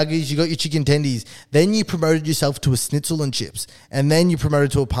 chicken nuggets. You got your chicken tendies. Then you promoted yourself to a schnitzel and chips, and then you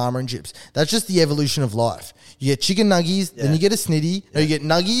promoted to a Palmer and chips. That's just the evolution of life. You get chicken nuggies, then Yeah. you get a snitty. No, you get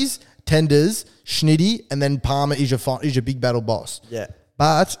nuggies, tenders, schnitty, and then Palmer is your big battle boss. Yeah.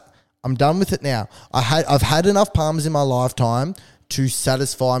 But I'm done with it now. I've had enough Palmers in my lifetime to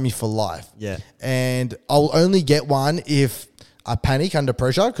satisfy me for life. Yeah. And I'll only get one if I panic under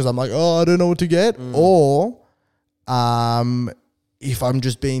pressure because I'm like, oh, I don't know what to get. Or if I'm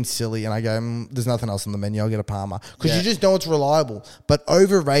just being silly and I go, there's nothing else on the menu, I'll get a Palmer. Because you just know it's reliable. But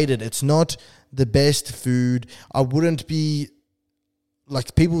overrated, it's not the best food. I wouldn't be,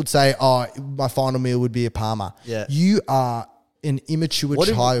 like people would say, oh, my final meal would be a Palmer. Yeah. You are an immature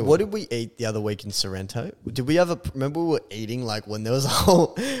child. What did we eat the other week in Sorrento? Did we remember we were eating like when there was a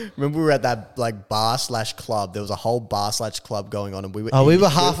whole, remember we were at that like bar/club, there was a whole bar/club going on and we were Oh, we eating- were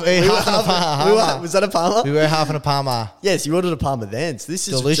half a Palmer. was that a Palmer? We were half in a Palmer. Yes, you ordered a Palmer then. So this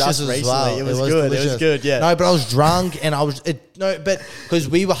is Delicious just as recently. well. It was good. delicious. It was good, yeah. No, but I was drunk and because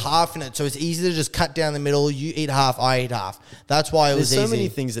we were half in it, so it's easy to just cut down the middle. You eat half, I eat half. That's why it There's was so easy. many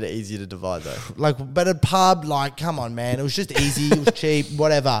things that are easier to divide though. Like, but a pub, like, come on, man. It was just easy. It was cheap,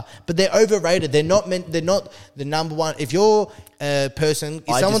 whatever. But they're overrated. They're not the number one. If you're a person,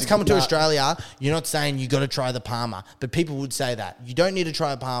 if someone's coming to Australia, you're not saying you got to try the Palmer. But people would say that. You don't need to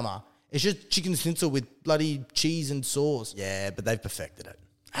try a Palmer. It's just chicken schnitzel with bloody cheese and sauce. Yeah, but they've perfected it.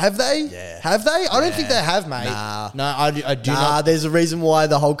 Have they? Yeah. Have they? I don't think they have, mate. Nah. No, I do not. There's a reason why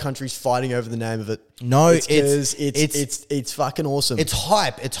the whole country's fighting over the name of it. No, it's 'cause it's fucking awesome. It's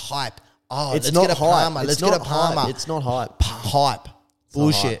hype. It's hype. Oh, It's let's not get a hype. Palmer. It's Let's not get a Palmer. hype. It's not hype. Hype.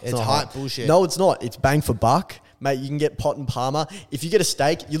 Bullshit. It's not hype. Bullshit. No, it's not. It's bang for buck. Mate, you can get pot and Palmer. If you get a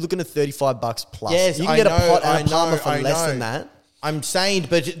steak, you're looking at $35 plus. Yes, you can I get know, a pot and I a Palmer know, for I less know. than that. I'm saying,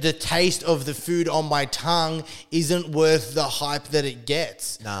 but the taste of the food on my tongue isn't worth the hype that it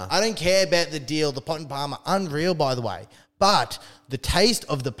gets. Nah. I don't care about the deal, the pot and Palmer. Unreal, by the way. But the taste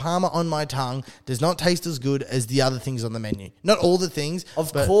of the Palmer on my tongue does not taste as good as the other things on the menu. Not all the things.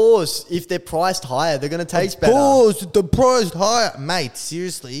 Of but course, if they're priced higher, they're going to taste better. Of course, the price higher. Mate,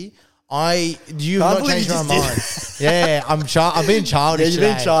 seriously, you've Can't not believe changed you my just did mind. Yeah, I'm being childish. Yeah, you're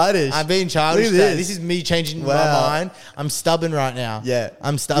being today. childish. I'm being childish. Look at Today. this. This is me changing my Wow. mind. I'm stubborn right now. Yeah.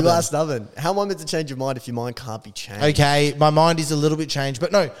 I'm stubborn. You are stubborn. How am I meant to change your mind if your mind can't be changed? Okay, my mind is a little bit changed,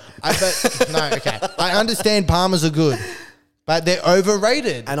 but no, okay. I understand Palmers are good, but they're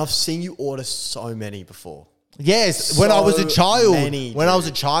overrated. And I've seen you order so many before. Yes, when I was a So child. many, when I was a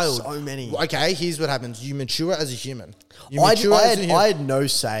dude. child. So many. Okay, here's what happens. You mature as a human. You I mature as a human. had no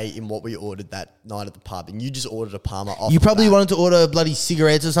say in what we ordered that night at the pub, and you just ordered a Palmer off You of probably that. wanted to order bloody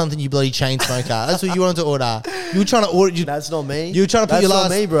cigarettes or something, you bloody chain smoker. That's what you wanted to order. You were trying to order. That's not me. You were trying to put That's not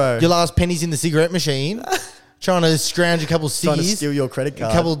me, bro. your last pennies in the cigarette machine, trying to scrounge a couple Trying to ciggies. steal your credit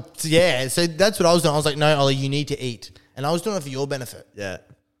card. Yeah, so that's what I was doing. I was like, no, Ollie, you need to eat. And I was doing it for your benefit. Yeah.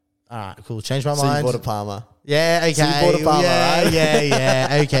 All right, cool. Changed my So you mind. bought a Palmer. Yeah, okay. So you bought a Palmer, yeah, right?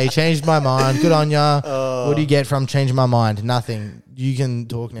 yeah. Okay, changed my mind. Good on ya. What do you get from changing my mind? Nothing. You can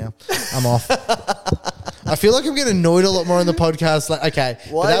talk now. I'm off. I feel like I'm getting annoyed a lot more on the podcast. Like, okay,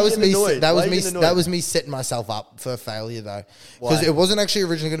 Why but that are you was getting me. annoyed? That Why was are you me. getting That annoyed? was me setting myself up for failure, though, Why? because it wasn't actually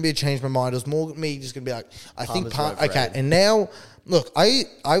originally going to be a change my mind. It was more me just going to be like, I think Palmers are okay, overrated. and now. Look, I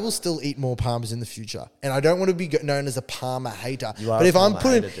will still eat more Palmers in the future, and I don't want to be known as a Palmer hater. You are But a if I'm Palmer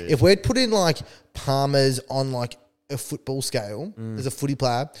putting, hater, dude. if we're putting like Palmers on like a football scale Mm. as a footy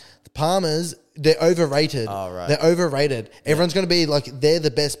player, the Palmers, they're overrated. Oh, right. They're overrated. Everyone's going to be like they're the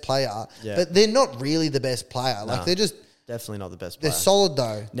best player, Yeah. but they're not really the best player. Like they're just Definitely not the best they're player. solid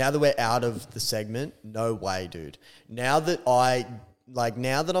though. Now that we're out of the segment, no way, dude. Now that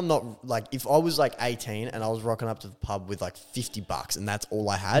I'm not, like, if I was like 18 and I was rocking up to the pub with like $50 and that's all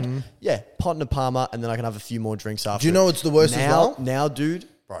I had, yeah, pot and a Palmer, and then I can have a few more drinks after. Mm-hmm. Do you know what's the worst as now, well? Now, dude,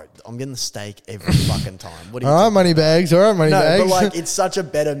 Bro, I'm getting the steak every fucking time. What are you All right, talking money bags. All right, money No, bags. but like it's such a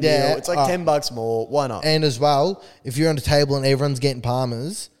better meal. Yeah, It's like $10 more. Why not? And as well, if you're on a table and everyone's getting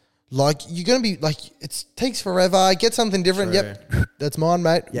Palmers, like you're gonna be like, it takes forever. Get something different. True. Yep, that's mine,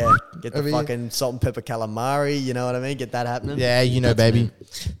 mate. Yeah, get the Over here. fucking salt and pepper calamari. You know what I mean? Get that happening. Yeah, you know, baby.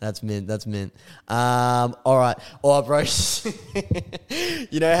 That's mint. That's mint. All right, bro.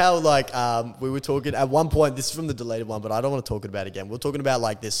 You know how like we were talking at one point. This is from the deleted one, but I don't want to talk about it again. We're talking about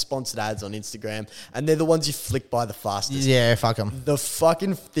like there's sponsored ads on Instagram, and they're the ones you flick by the fastest. Yeah, fuck them. The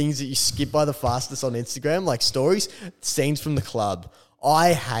fucking things that you skip by the fastest on Instagram, like stories, scenes from the club.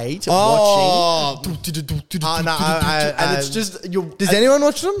 I hate watching. And it's just Does anyone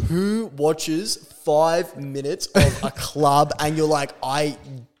watch them? who watches 5 minutes of a club and you're like,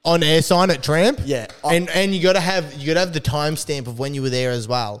 On air sign at Tramp? Yeah. And you gotta have the timestamp of when you were there as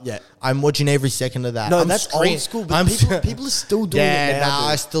well. Yeah. I'm watching every second of that. no, I'm that's screen- old school, but people are still doing it now.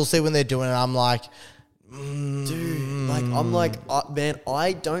 I still see when they're doing it. I'm like, Dude, like I'm like, man,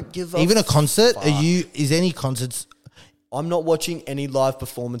 I don't give a even a concert. fuck. Is any concerts? I'm not watching any live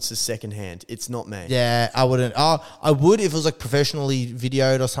performances secondhand. It's not me. Yeah, I wouldn't. Oh, I would if it was like professionally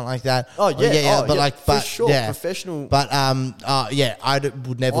videoed or something like that. Oh yeah, But like, for sure, yeah. Would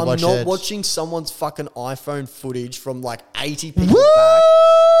never I'm watch it. not watching someone's fucking iPhone footage from like 80 people Woo! back.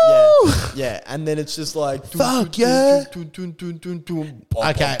 Yeah, and then it's just like Fuck, yeah.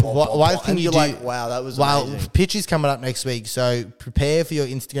 Okay, one thing you you're do. like, wow, that was well, amazing. Pitch is coming up next week, so prepare for your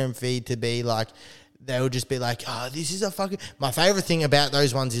Instagram feed to be like. They'll just be like, oh, this is a fucking... My favourite thing about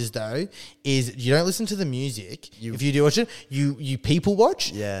those ones is you don't listen to the music. If you do watch it, you people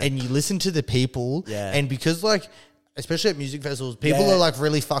watch and you listen to the people. Yeah. And because, like, especially at music festivals, people Yeah. are, like,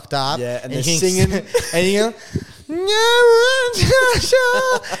 really fucked up. Yeah, and they're you can- singing. and you go...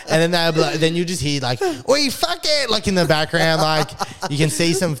 and then they'll be like, then you just hear, like, oi, fuck it, like, in the background. Like, you can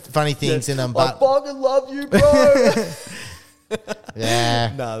see some funny things in them. I But, fucking love you, bro.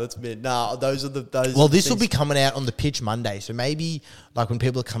 yeah. No, that's me. No, those are those. Well, this will be things- coming out on the Pitch Monday, so maybe like when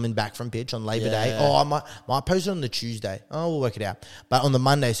people are coming back from Pitch on Labor Day. Yeah. Oh, I might post it on the Tuesday. Oh, we'll work it out. But on the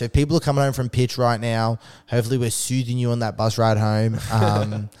Monday, so if people are coming home from Pitch right now, hopefully we're soothing you on that bus ride home.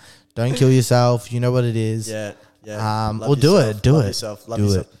 Don't kill yourself. You know what it is. Yeah. Love Love do yourself, it. Do love it. yourself, love do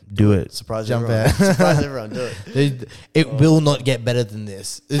yourself. it. Do it. Surprise Jump everyone. out. Surprise everyone. Do it. It will not get better than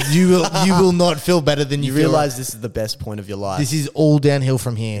this. You will not feel better than You feel. realize this is the best point of your life. This is all downhill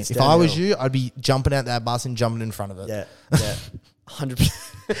from here. If I was downhill. you, I'd be jumping out that bus and jumping in front of it. yeah.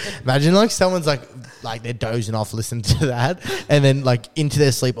 100%. Imagine like someone's like they're dozing off listening to that, and then like into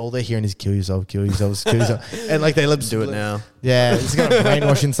their sleep, all they're hearing is kill yourself, kill yourself, kill yourself, and like they lips Do it now. Yeah, it's gonna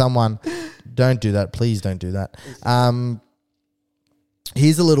brainwashing someone. Don't do that, please. Don't do that.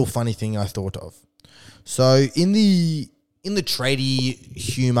 Here's a little funny thing I thought of. So in the tradie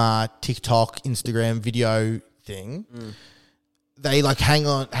humor TikTok Instagram video thing. They like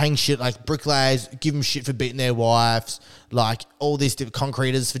hang shit like bricklayers, give them shit for beating their wives, like all these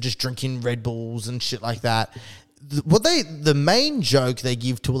concreters for just drinking Red Bulls and shit like that. The main joke they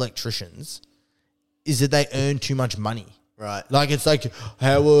give to electricians is that they earn too much money. Right. Like it's like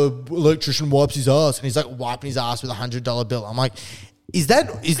how a electrician wipes his ass, and he's like wiping his ass with $100 bill. I'm like, is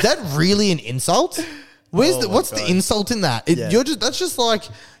that really an insult? What's the insult in that? That's just like,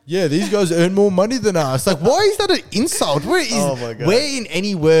 yeah, these guys earn more money than us. Like, why is that an insult? Where in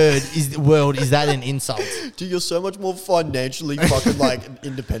any world is that an insult? Dude, you're so much more financially fucking like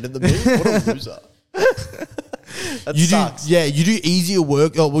independent than me. What a loser. That sucks. You do easier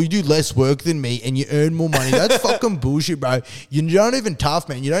work. Oh, well, you do less work than me, and you earn more money. That's fucking bullshit, bro. You're not even tough,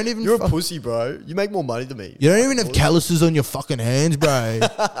 man. You don't even. You're a pussy, bro. You make more money than me. You don't even have calluses on your fucking hands, bro.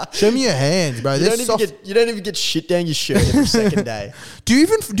 Show me your hands, bro. You don't even get shit down your shirt every second day. Do you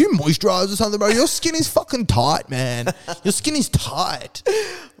moisturize or something, bro? Your skin is fucking tight, man. Your skin is tight.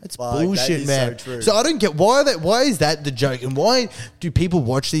 That's bullshit, that is man. so true. So I don't get why is that the joke, and why do people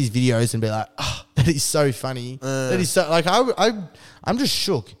watch these videos and be like, "Oh, that is so funny." That is so like I'm just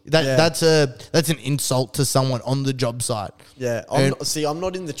shook. That's an insult to someone on the job site. Yeah, I'm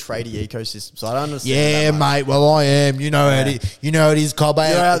not in the tradie ecosystem, so I don't understand. Yeah, that much. mate. Well, I am. You know how it is. You know it is, Cobbo.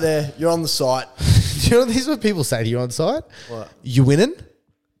 You're out there. You're on the site. Do you know this is what people say to you on site? What? You winning?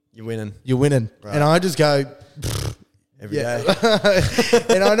 You're winning You're winning. Right. And I just go. every day.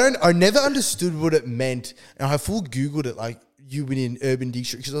 And I never understood what it meant, and I full Googled it, like you win in Urban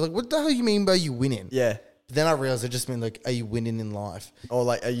Dictionary, because I was like, what the hell you mean by you winning? Yeah. But then I realized it just meant like, are you winning in life? Or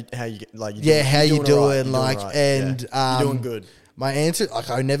like, how you get like? How you doing? You're doing good. My answer, like,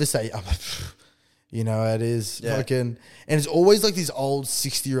 I never say, you know how it is, Yeah. fucking, and it's always like this old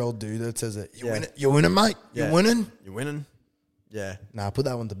 60-year-old dude that says it. You winning, mate. Yeah. You winning. You're winning. Yeah. Nah, put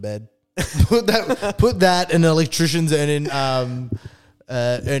that one to bed. put that and electricians earning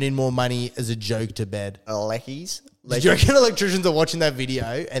more money as a joke to bed. Leckies. Do you reckon electricians are watching that video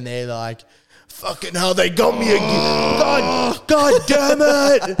and they're like, fucking hell, they got me again. God damn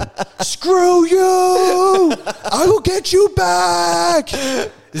it. Screw you. I will get you back.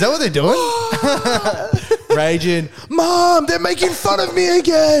 Is that what they're doing? Raging. Mom, they're making fun of me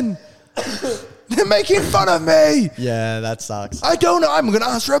again. They're making fun of me. Yeah, that sucks. I don't know. I'm going to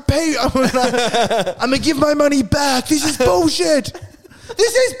ask for a pay. I'm going to give my money back. This is bullshit.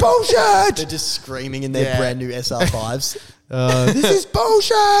 This is bullshit. They're just screaming in their brand new SR5s. This is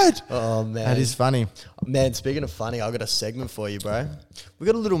bullshit. Oh, man. That is funny. Man, speaking of funny, I've got a segment for you, bro. We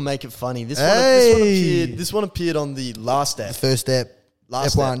got a little Make It Funny. This one appeared on the last step. The first step.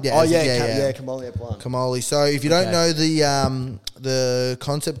 Last F1. step. Yeah, Oh, yeah. Kamali F1. Kamali. So if you don't know the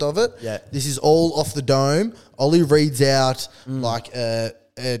concept of it, this is all off the dome. Ollie reads out like a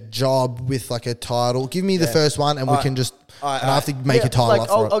job with like a title. Give me the first one and we can just... I have to make a title up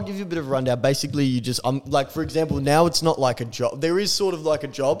for it. I'll give you a bit of a rundown. Basically, you just, like, for example, now it's not like a job. There is sort of like a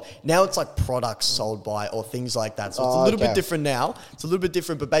job. Now it's like products sold by or things like that. So it's a little bit different now. It's a little bit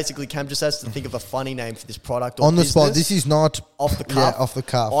different, but basically Cam just has to think of a funny name for this product or on the business. spot. This is not off the cuff. Yeah, off the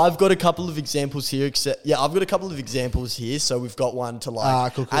cuff. I've got a couple of examples here. I've got a couple of examples here. So we've got one to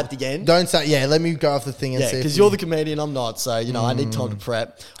like cool. at the end. Don't say, let me go off the thing and see. Because you're the comedian, I'm not. So, I need time to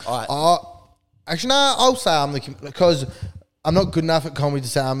prep. All right. Actually, no, I'll say I'm the... Because... I'm not good enough at comedy to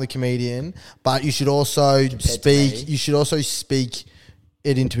say I'm the comedian, but you should also speak. You should also speak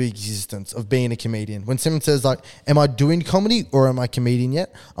it into existence of being a comedian. When someone says like, "Am I doing comedy or am I a comedian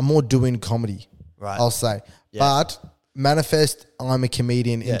yet?" I'm more doing comedy. Right. I'll say, but manifest. I'm a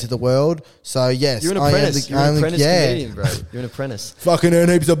comedian into the world. So yes, you're an apprentice. You're an apprentice comedian, bro. You're an apprentice. Fucking earn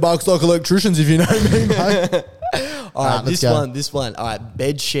heaps of bucks like electricians, if you know me, mate. All right, this one. All right,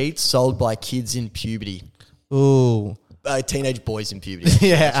 bed sheets sold by kids in puberty. Ooh. Teenage boys in puberty.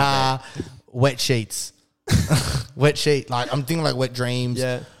 Wet sheets. Wet sheet. Like, I'm thinking like wet dreams.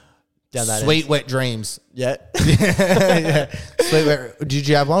 Yeah. Down that Sweet end. wet dreams. Yeah. Yeah. Sweet wet. Did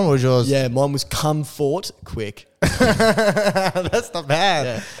you have one? What was yours? Yeah, mine was comfort quick. That's not bad.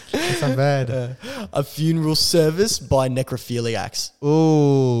 Yeah. That's not bad. A funeral service by necrophiliacs.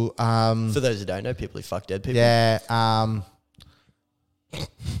 Ooh. For those who don't know, people who fuck dead people. Yeah.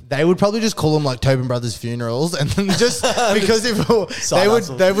 They would probably just call them like Tobin Brothers funerals, and then just because they would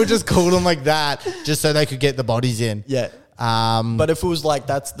just call them like that just so they could get the bodies in. Yeah. But if it was like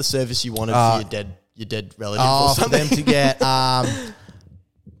that's the service you wanted for your dead relative or for something, them to get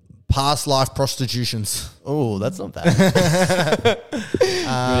past life prostitutions. Oh, that's not bad. You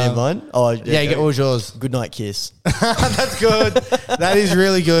want mine? Oh, yeah. What was yours? Good night kiss. That's good. That is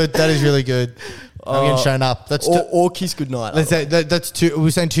really good. That is really good. I'm getting shown up. That's or kiss goodnight. Let's say that's 2. Are we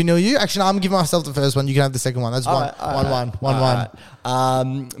saying 2-0 you? Actually, no, I'm giving myself the first one. You can have the second one. That's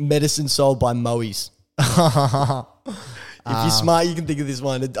 1-1. Medicine sold by Moe's. If you're smart, you can think of this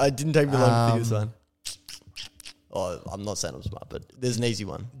one. I didn't take me long to think of this one. Oh, I'm not saying I'm smart, but there's an easy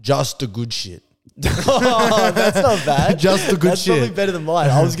one. Just the good shit. Oh, that's not bad. Just the good that's shit. That's probably better than mine.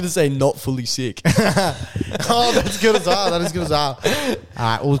 I was going to say not fully sick. Oh, that's good as well. That is good as well. All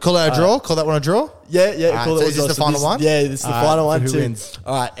right, we'll call that a draw. Call that one a draw. Yeah. Right, so is this the final one? Yeah, this is the final one who too. Wins?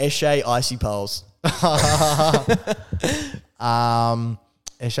 All right, Eshe Icy Poles. Eshe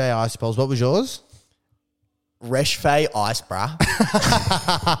Icy Poles. What was yours? Reshfei Ice Bra.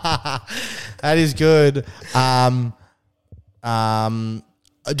 That is good.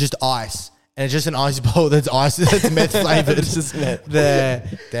 Just ice. And it's just an ice bowl that's ice that's meth flavored. It's just meth. There.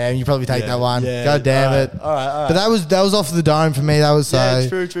 Damn, you probably take that one. Yeah. God damn it. All right. But that was off the dome for me. That was so. Yeah,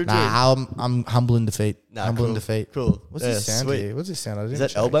 true. I'm humble in defeat. Cool. In defeat. Cool. What's this sound sweet. here? What's this sound? I didn't Is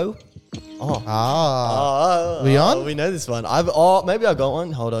that check. elbow? Oh. We on? We know this one. Maybe I got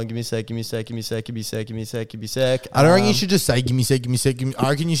one. Hold on. Give me a sec. I don't reckon you should just say, give me a sec. I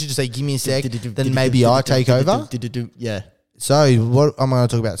reckon you should just say, give me a sec. Then maybe I take over. Yeah. So what am I going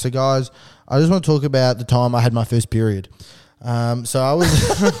to talk about? So guys, I just want to talk about the time I had my first period. So I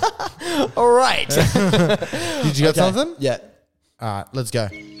was... All right. Did you got something? Yeah. All right, let's go.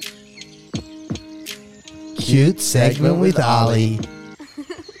 Cute segment with Ali.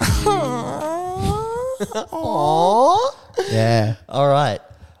 Aww. Yeah. All right.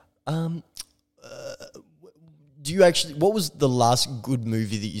 Do you actually... What was the last good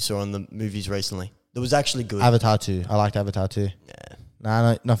movie that you saw on the movies recently? That was actually good. Avatar 2. I liked Avatar 2. Yeah.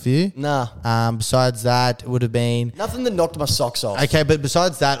 No, not for you? Nah. Besides that, it would have been... Nothing that knocked my socks off. Okay, but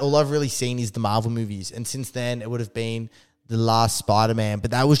besides that, all I've really seen is the Marvel movies. And since then, it would have been the last Spider-Man.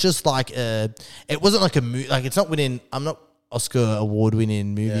 But that was just like it wasn't like a movie. Like, it's not within... I'm not Oscar award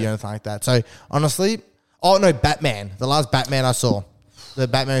winning movie or anything like that. So honestly, Batman. The last Batman I saw, the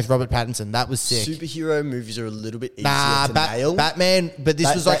Batman with Robert Pattinson, that was sick. Superhero movies are a little bit easier to nail. Batman, but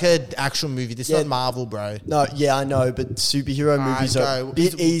this was like an actual movie. This is not Marvel, bro. No, yeah, I know, but superhero movies are a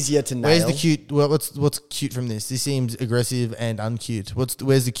bit easier to nail. Where's the cute? What's cute from this? This seems aggressive and uncute.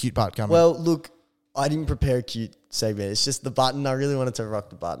 Where's the cute part coming? Well, look, I didn't prepare a cute segment. It's just the button. I really wanted to rock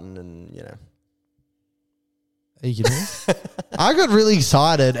the button, and Are you kidding me? I got really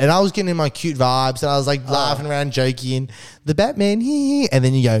excited and I was getting my cute vibes and I was like laughing around, joking. The Batman, and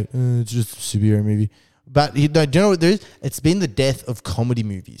then you go, it's just a superhero movie. But do you know what there is? It's been the death of comedy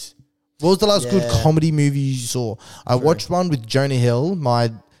movies. What was the last good comedy movie you saw? I watched one with Jonah Hill,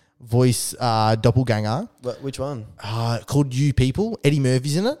 my voice doppelganger. Which one? Called You People. Eddie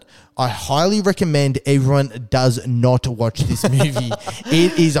Murphy's in it. I highly recommend everyone does not watch this movie.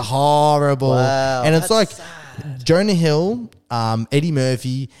 It is horrible. Wow, and it's like sad. Jonah Hill, Eddie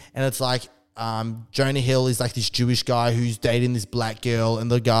Murphy, and it's like Jonah Hill is like this Jewish guy who's dating this black girl, and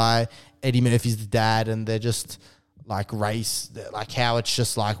the guy, Eddie Murphy's the dad, and they're just like like how it's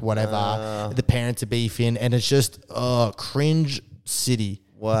just like whatever. The parents are beefing, and it's just cringe city.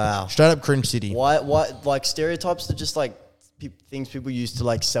 Wow. Straight up cringe city. Why like stereotypes are just like things people use to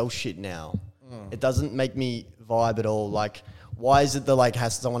like sell shit now. It doesn't make me vibe at all. Like, why is it that like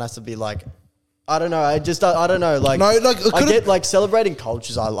someone has to be like, I don't know. I don't know. Like, No, like, I get like celebrating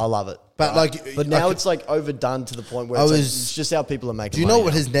cultures. I love it. But like, but now it's like overdone to the point where it's just how people are making. Do you know money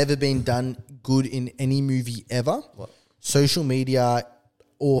what now. has never been done good in any movie ever? What? Social media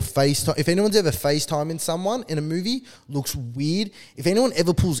or FaceTime. If anyone's ever FaceTiming someone in a movie, looks weird. If anyone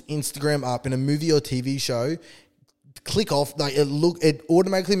ever pulls Instagram up in a movie or TV show, click off. Like it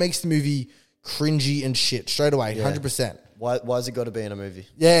automatically makes the movie cringy and shit straight away. 100%. Why has it got to be in a movie?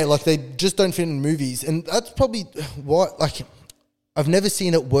 Yeah, like they just don't fit in movies, and that's probably what. Like, I've never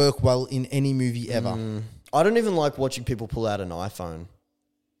seen it work well in any movie ever. I don't even like watching people pull out an iPhone.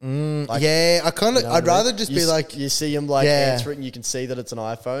 Like, Yeah, I kind of. I'd rather just be like, you see them like answer it, and you can see that it's an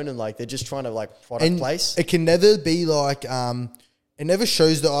iPhone, and like they're just trying to like product place. It can never be like it never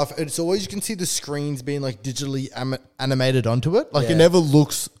shows the iPhone. It's always you can see the screens being like digitally animated onto it. Like it never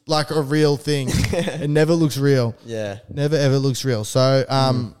looks like a real thing. It never looks real. Yeah, Never ever looks real. So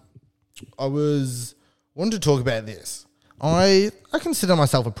I wanted to talk about this. I consider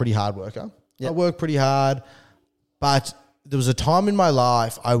myself a pretty hard worker. I work pretty hard, but there was a time in my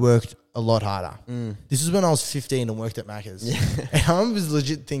life I worked a lot harder. This is when I was 15 and worked at Macca's. And I was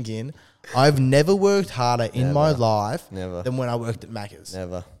legit thinking, I've never worked harder in my life than when I worked at Macca's.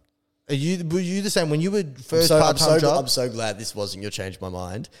 never. Were you the same when you were first I'm part-time job? I'm so glad this wasn't your change my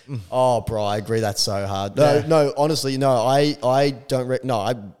mind. Oh, bro, I agree. That's so hard. No, honestly, no. I don't.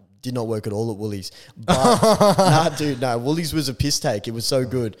 I did not work at all at Woolies. But Woolies was a piss take. It was so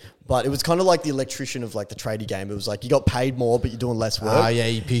good, but it was kind of like the electrician of like the tradie game. It was like you got paid more, but you're doing less work. Oh yeah,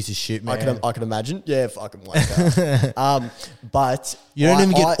 you piece of shit, man. I can imagine. Yeah, fucking wanker. But You don't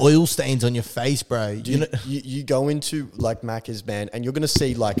even get oil stains on your face, bro. You go into like Macca's, man, and you're gonna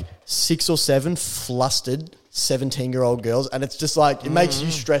see like 6 or 7 flustered 17-year-old girls, and it's just like it makes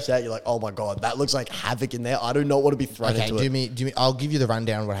you stress out. You're like, oh my god, that looks like havoc in there. I do not want to be thrown into it. Do me. I'll give you the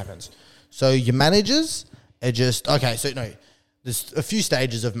rundown of what happens. So your managers are just there's a few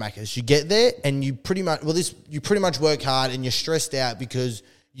stages of Macca's. You get there and you pretty much work hard and you're stressed out because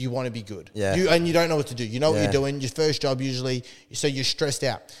you want to be good. Yeah. You don't know what to do. You know what you're doing. Your first job usually, so you're stressed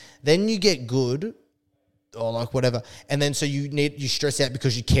out. Then you get good or like whatever. And then so you stress out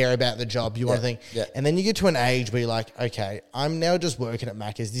because you care about the job. You want to think. Yeah. And then you get to an age where you're like, okay, I'm now just working at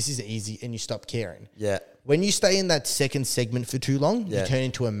Macca's. This is easy. And you stop caring. Yeah. When you stay in that second segment for too long, you turn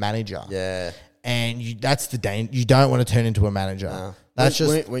into a manager. Yeah. And that's the danger. You don't want to turn into a manager. No. That's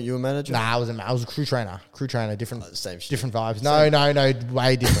weren't you a manager? Nah, I was a crew trainer. Different, same shit. different vibes. No,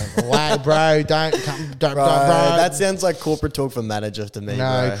 way different. Bro, don't, bro. That sounds like corporate talk for manager to me.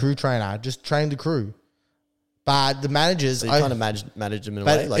 No, bro. crew trainer. Just train the crew. But the managers, So you kind of manage them in a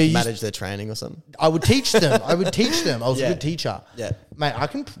way, like manage their training or something. I would teach them. I was a good teacher. Yeah, mate. I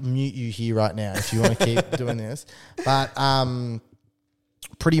can mute you here right now if you want to keep doing this. But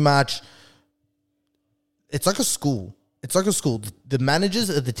pretty much, it's like a school. The managers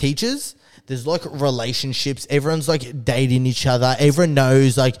are the teachers. There's like relationships. Everyone's like dating each other. Everyone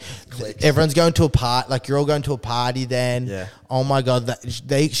knows like everyone's going to a party. Like you're all going to a party then. Yeah. Oh my God.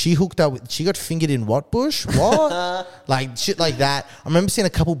 She hooked up with, she got fingered in what bush? What? Like shit like that. I remember seeing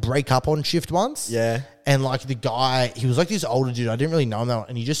a couple break up on shift once. Yeah. And like the guy, he was like this older dude. I didn't really know him that well,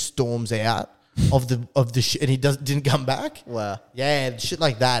 and he just storms out of the shit and he didn't come back. Wow. Yeah, shit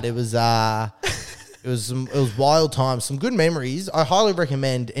like that. It was It was wild times, some good memories. I highly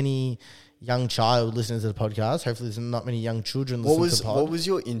recommend any young child listening to the podcast. Hopefully, there's not many young children listening to the podcast. What was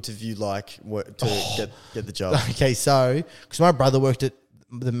your interview like to get the job? Okay, so because my brother worked at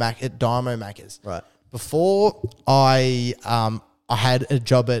the Mac at Dynamo Macca's. Right. Before I had a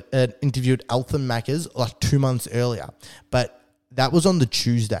job at an interview at Eltham Macca's like 2 months earlier, but that was on the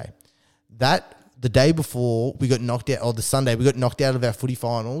Tuesday. The day before we got knocked out, or the Sunday we got knocked out of our footy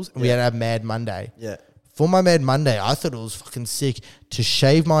finals, and we had our Mad Monday. Yeah. For my Mad Monday, I thought it was fucking sick to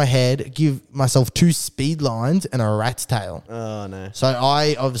shave my head, give myself 2 speed lines and a rat's tail. Oh no. So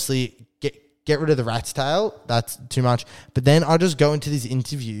I obviously get rid of the rat's tail. That's too much. But then I just go into this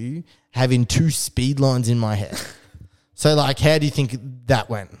interview having 2 speed lines in my head. So like, how do you think that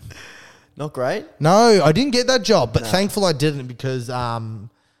went? Not great. No, I didn't get that job, but thankful I didn't because I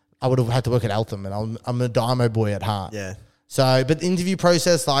would have had to work at Eltham, and I'm a Dynamo boy at heart. Yeah. So, but the interview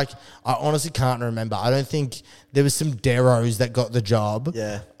process, like, I honestly can't remember. I don't think there was some Deros that got the job.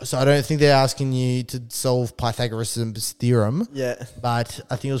 Yeah. So I don't think they're asking you to solve Pythagoras' theorem. Yeah. But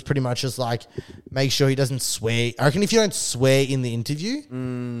I think it was pretty much just like, make sure he doesn't swear. I reckon if you don't swear in the interview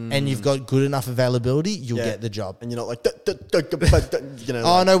and you've got good enough availability, you'll get the job. And you're not like, you know.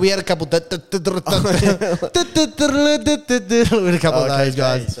 Oh no, we had a couple. With a couple of those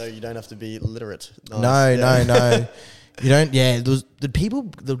guys. So you don't have to be literate. Nice. No. You don't. Yeah, there was the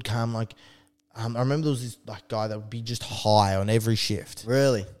people that would come like. I remember there was this like guy that would be just high on every shift.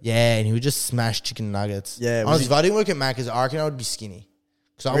 Really? Yeah, and he would just smash chicken nuggets. Yeah. Honestly, if I didn't work at Macca's, I reckon I would be skinny.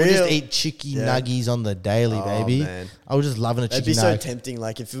 Because I would just eat chicky nuggies on the daily, baby. Man. I was just loving a chicken nugget. It'd be so tempting.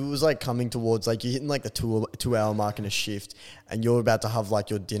 Like if it was like coming towards like you're hitting like the 2 hour mark in a shift, and you're about to have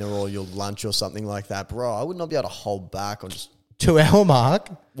like your dinner or your lunch or something like that, bro. I would not be able to hold back on just 2 hour mark.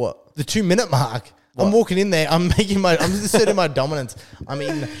 What? The 2 minute mark. What? I'm walking in there. I'm asserting my dominance. I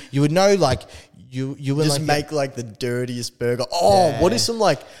mean, you would know, like, you would just like make like the dirtiest burger. Oh, what is some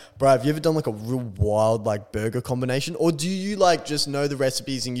like, bro? Have you ever done like a real wild like burger combination, or do you like just know the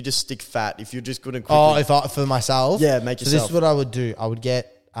recipes and you just stick fat if you're just going to quickly? Oh, for myself, make yourself. So this is what I would do. I would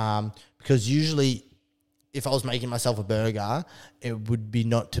get because usually, if I was making myself a burger, it would be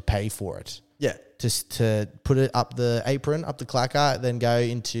not to pay for it. Yeah. Just to put it up the apron, up the clacker, then go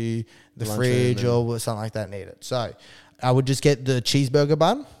into the fridge or something like that and eat it. So I would just get the cheeseburger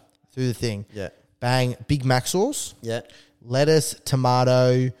bun through the thing. Yeah. Bang, Big Mac sauce. Yeah. Lettuce,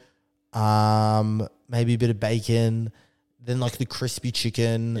 tomato, maybe a bit of bacon, then like the crispy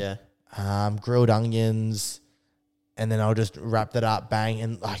chicken. Yeah. Grilled onions. And then I'll just wrap that up, bang.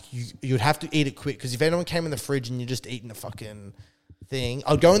 And like you'd have to eat it quick because if anyone came in the fridge and you're just eating a fucking thing,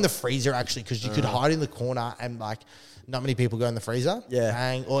 I'd go in the freezer actually because you could hide in the corner and like not many people go in the freezer. Yeah.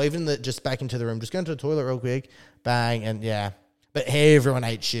 Bang. Or even just back into the room, just go into the toilet real quick, bang, and yeah. But everyone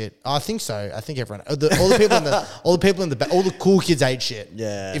ate shit. I think so. I think everyone, all the cool kids ate shit.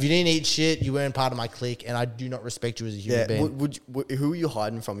 Yeah. If you didn't eat shit, you weren't part of my clique, and I do not respect you as a human being. Who are you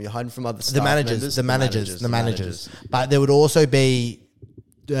hiding from? You're hiding from other staff the managers. But there would also be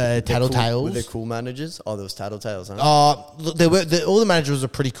Tattletales. Were there cool managers? Oh, there was Tattletales, huh? Oh, all the managers are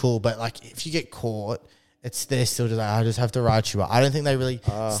pretty cool, but like if you get caught, they're still just like, I just have to write you up. I don't think they really.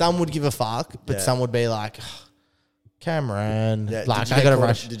 Some would give a fuck, but some would be like, Cameron. Yeah. Like I got to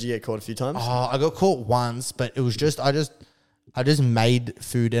rush. Did you get caught a few times? Oh, I got caught once, but it was just I just made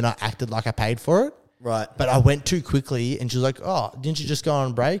food and I acted like I paid for it. Right. But I went too quickly, and she was like, "Oh, didn't you just go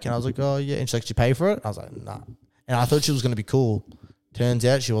on break?" And I was like, "Oh yeah." And she's like, "Did you pay for it?" I was like, "Nah." And I thought she was going to be cool. Turns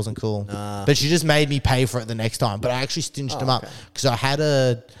out she wasn't cool. But she just made me pay for it the next time. But I actually stinched them up because I had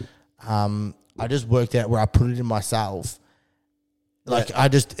I just worked out where I put it in myself. Like I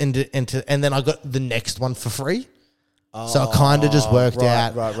just and then I got the next one for free. So I kind of just worked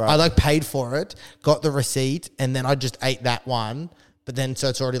out. Right. I like paid for it, got the receipt, and then I just ate that one. But then, so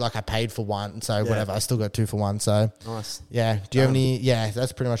it's already like I paid for one. So whatever, I still got 2 for 1. So nice. Yeah. Do you have any? Yeah,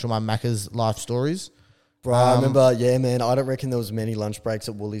 that's pretty much all my Macca's life stories. Bro, I remember, man, I don't reckon there was many lunch breaks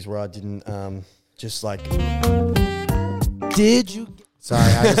at Woolies where I didn't just like... Did you? Sorry,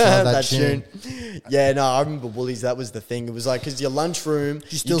 I just love that tune. Yeah, no, I remember Woolies. That was the thing. It was like, because your lunchroom...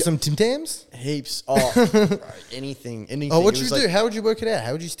 Did you steal some Tim Tams? Heaps. Oh, bro, anything. Oh, what'd you do? How would you work it out?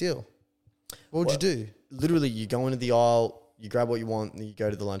 How would you steal? What would you do? Literally, you go into the aisle, you grab what you want, and then you go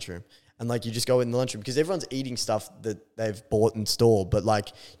to the lunchroom. And like, you just go in the lunchroom because everyone's eating stuff that they've bought in store. But like,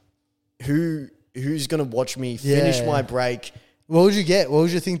 who's going to watch me finish my break? What would you get? What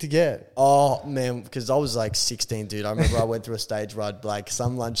was your thing to get? Oh, man, because I was like 16, dude. I remember I went through a stage where I'd like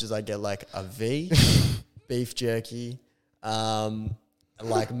some lunches I get like a V, beef jerky,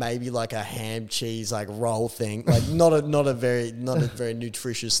 like maybe like a ham cheese like roll thing, like not a very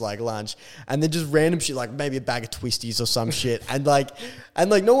nutritious like lunch, and then just random shit like maybe a bag of twisties or some shit, and like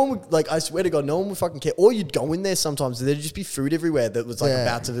no one would, like, I swear to God, no one would fucking care. Or you'd go in there sometimes and there'd just be food everywhere that was like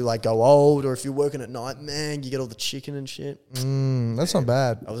about to like go old, or if you're working at night, man, you get all the chicken and shit. That's not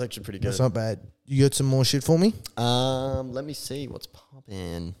bad. That was actually pretty good. That's not bad. You got some more shit for me? Let me see what's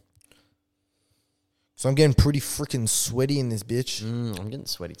popping. So I'm getting pretty freaking sweaty in this bitch. I'm getting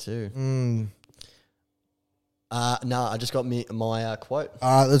sweaty too. No, I just got my quote.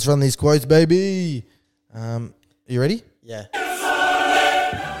 All right, let's run these quotes, baby. You ready? Yeah.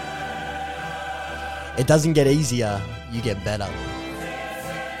 It doesn't get easier, you get better.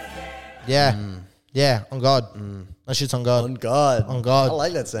 Yeah. Yeah, on God. That shit's on God. On God. On God. I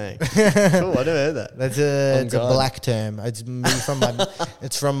like that saying. Cool, I never heard that. That's a black term. It's me from my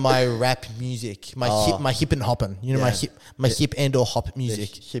it's from my rap music. My hip and hopping. You know, my hip and or hop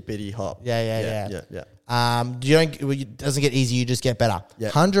music. Hippity hop. Yeah. Yeah. It doesn't get easy, you just get better.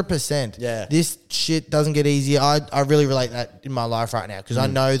 Yeah. 100%. Yeah. This shit doesn't get easier. I really relate that in my life right now, because I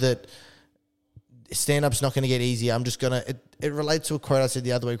know that stand-up's not going to get easier. I'm just going to... It relates to a quote I said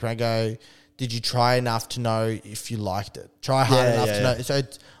the other week when I go, did you try enough to know if you liked it? Try hard enough to know. So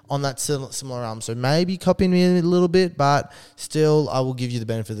it's on that similar realm. So maybe copying me a little bit, but still, I will give you the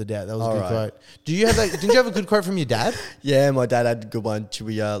benefit of the doubt. That was a good quote. Do you have that? Didn't you have a good quote from your dad? Yeah, my dad had a good one. Should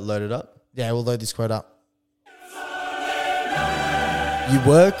we load it up? Yeah, we'll load this quote up. You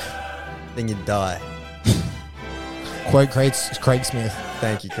work, then you die. Quote Craig Smith.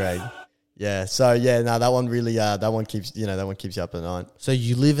 Thank you, Craig. Yeah. So that one really that one keeps you up at night. So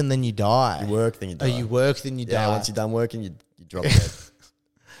you live and then you die. You work, then you die. Oh, you work, then you die. Yeah. Once you're done working, you drop dead.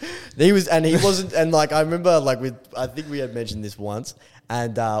 He wasn't, and like I remember, like I think we had mentioned this once,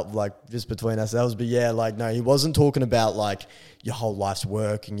 and like just between ourselves, but yeah, like no, he wasn't talking about like your whole life's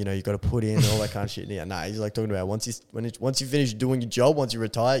work and you got to put in and all that kind of shit. Yeah, no, he's like talking about once you finish doing your job, once you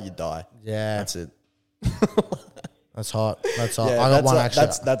retire, you die. Yeah, that's it. That's hot. That's hot. Yeah, I got one actually.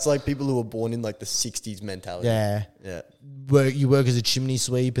 That's like people who were born in like the 60s mentality. Yeah. Yeah. You work as a chimney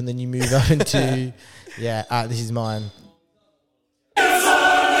sweep and then you move up into... Yeah. This is mine.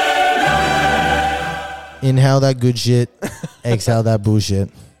 Inhale that good shit. Exhale that bullshit.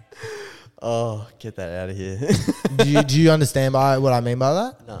 Oh, get that out of here. do you understand what I mean by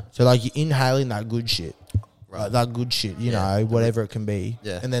that? No. So like you're inhaling that good shit. Right. Like that good shit, you know, whatever it can be.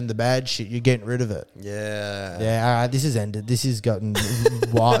 Yeah. And then the bad shit, you're getting rid of it. Yeah. Yeah, all right, this has ended. This has gotten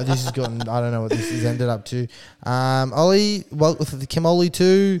wild. This has gotten, I don't know what this has ended up to. Ollie, well, with the Kimoli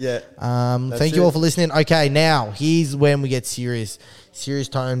too. Yeah. Thank you all for listening. Okay, now, here's when we get serious. Serious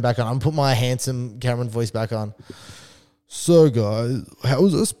tone back on. I'm putting my handsome Cameron voice back on. So, guys, how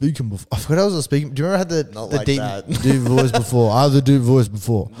was I speaking before? I forgot how was I speaking. Do you remember I had the like deep that. dude voice before? I had the dude voice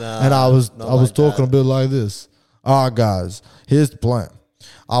before. And I was talking a bit like this. All right, guys, here's the plan.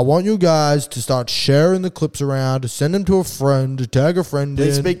 I want you guys to start sharing the clips around, to send them to a friend, to tag a friend in.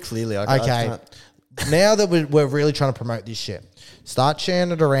 Please speak clearly. Okay. Now that we're really trying to promote this shit, start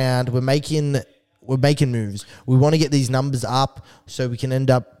sharing it around. We're making moves. We want to get these numbers up so we can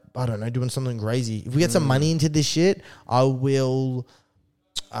end up, I don't know, doing something crazy. If we get some money into this shit, I will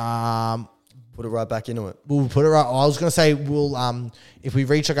put it right back into it. We'll put it right. I was gonna say we'll if we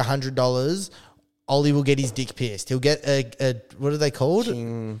reach like $100, Ollie will get his dick pierced. He'll get a what are they called?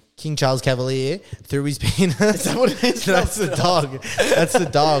 King Charles Cavalier through his penis. Is that what it is? That's the dog. That's the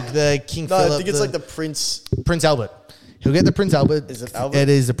dog. The King Philip. I think it's like the Prince Albert. He'll get the Prince Albert. Is it Albert? It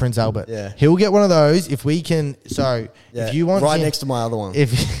is the Prince Albert. Yeah. He'll get one of those if we can. So if you want, right next to my other one.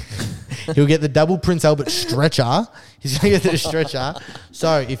 If he'll get the double Prince Albert stretcher. He's gonna get the stretcher.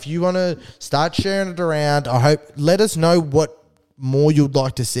 So if you want to start sharing it around, let us know what more you'd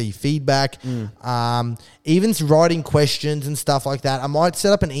like to see, feedback, even writing questions and stuff like that. I might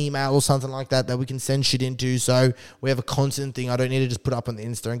set up an email or something like that we can send shit into, so we have a constant thing. I don't need to just put up on the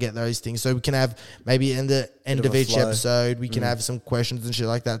Insta and get those things. So we can have maybe in the end of each episode, we can have some questions and shit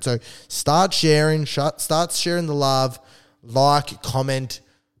like that. So start sharing the love, like, comment,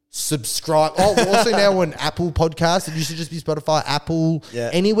 subscribe. Oh, we're also now on Apple Podcasts. It used to just be Spotify, Apple,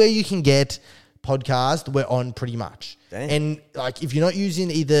 anywhere you can get podcast, we're on pretty much. Dang. And like if you're not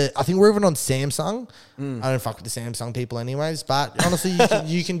using either, I think we're even on Samsung. I don't fuck with the Samsung people anyways, but honestly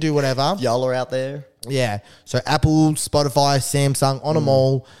you can do whatever. Y'all are out there. Yeah. So Apple, Spotify, Samsung, on them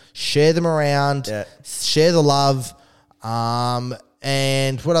all. Share them around. Yeah. Share the love.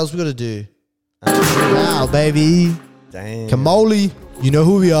 And what else we got to do? Wow, baby. Damn. Kamoli, you know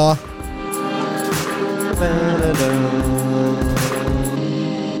who we are.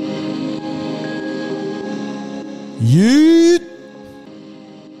 You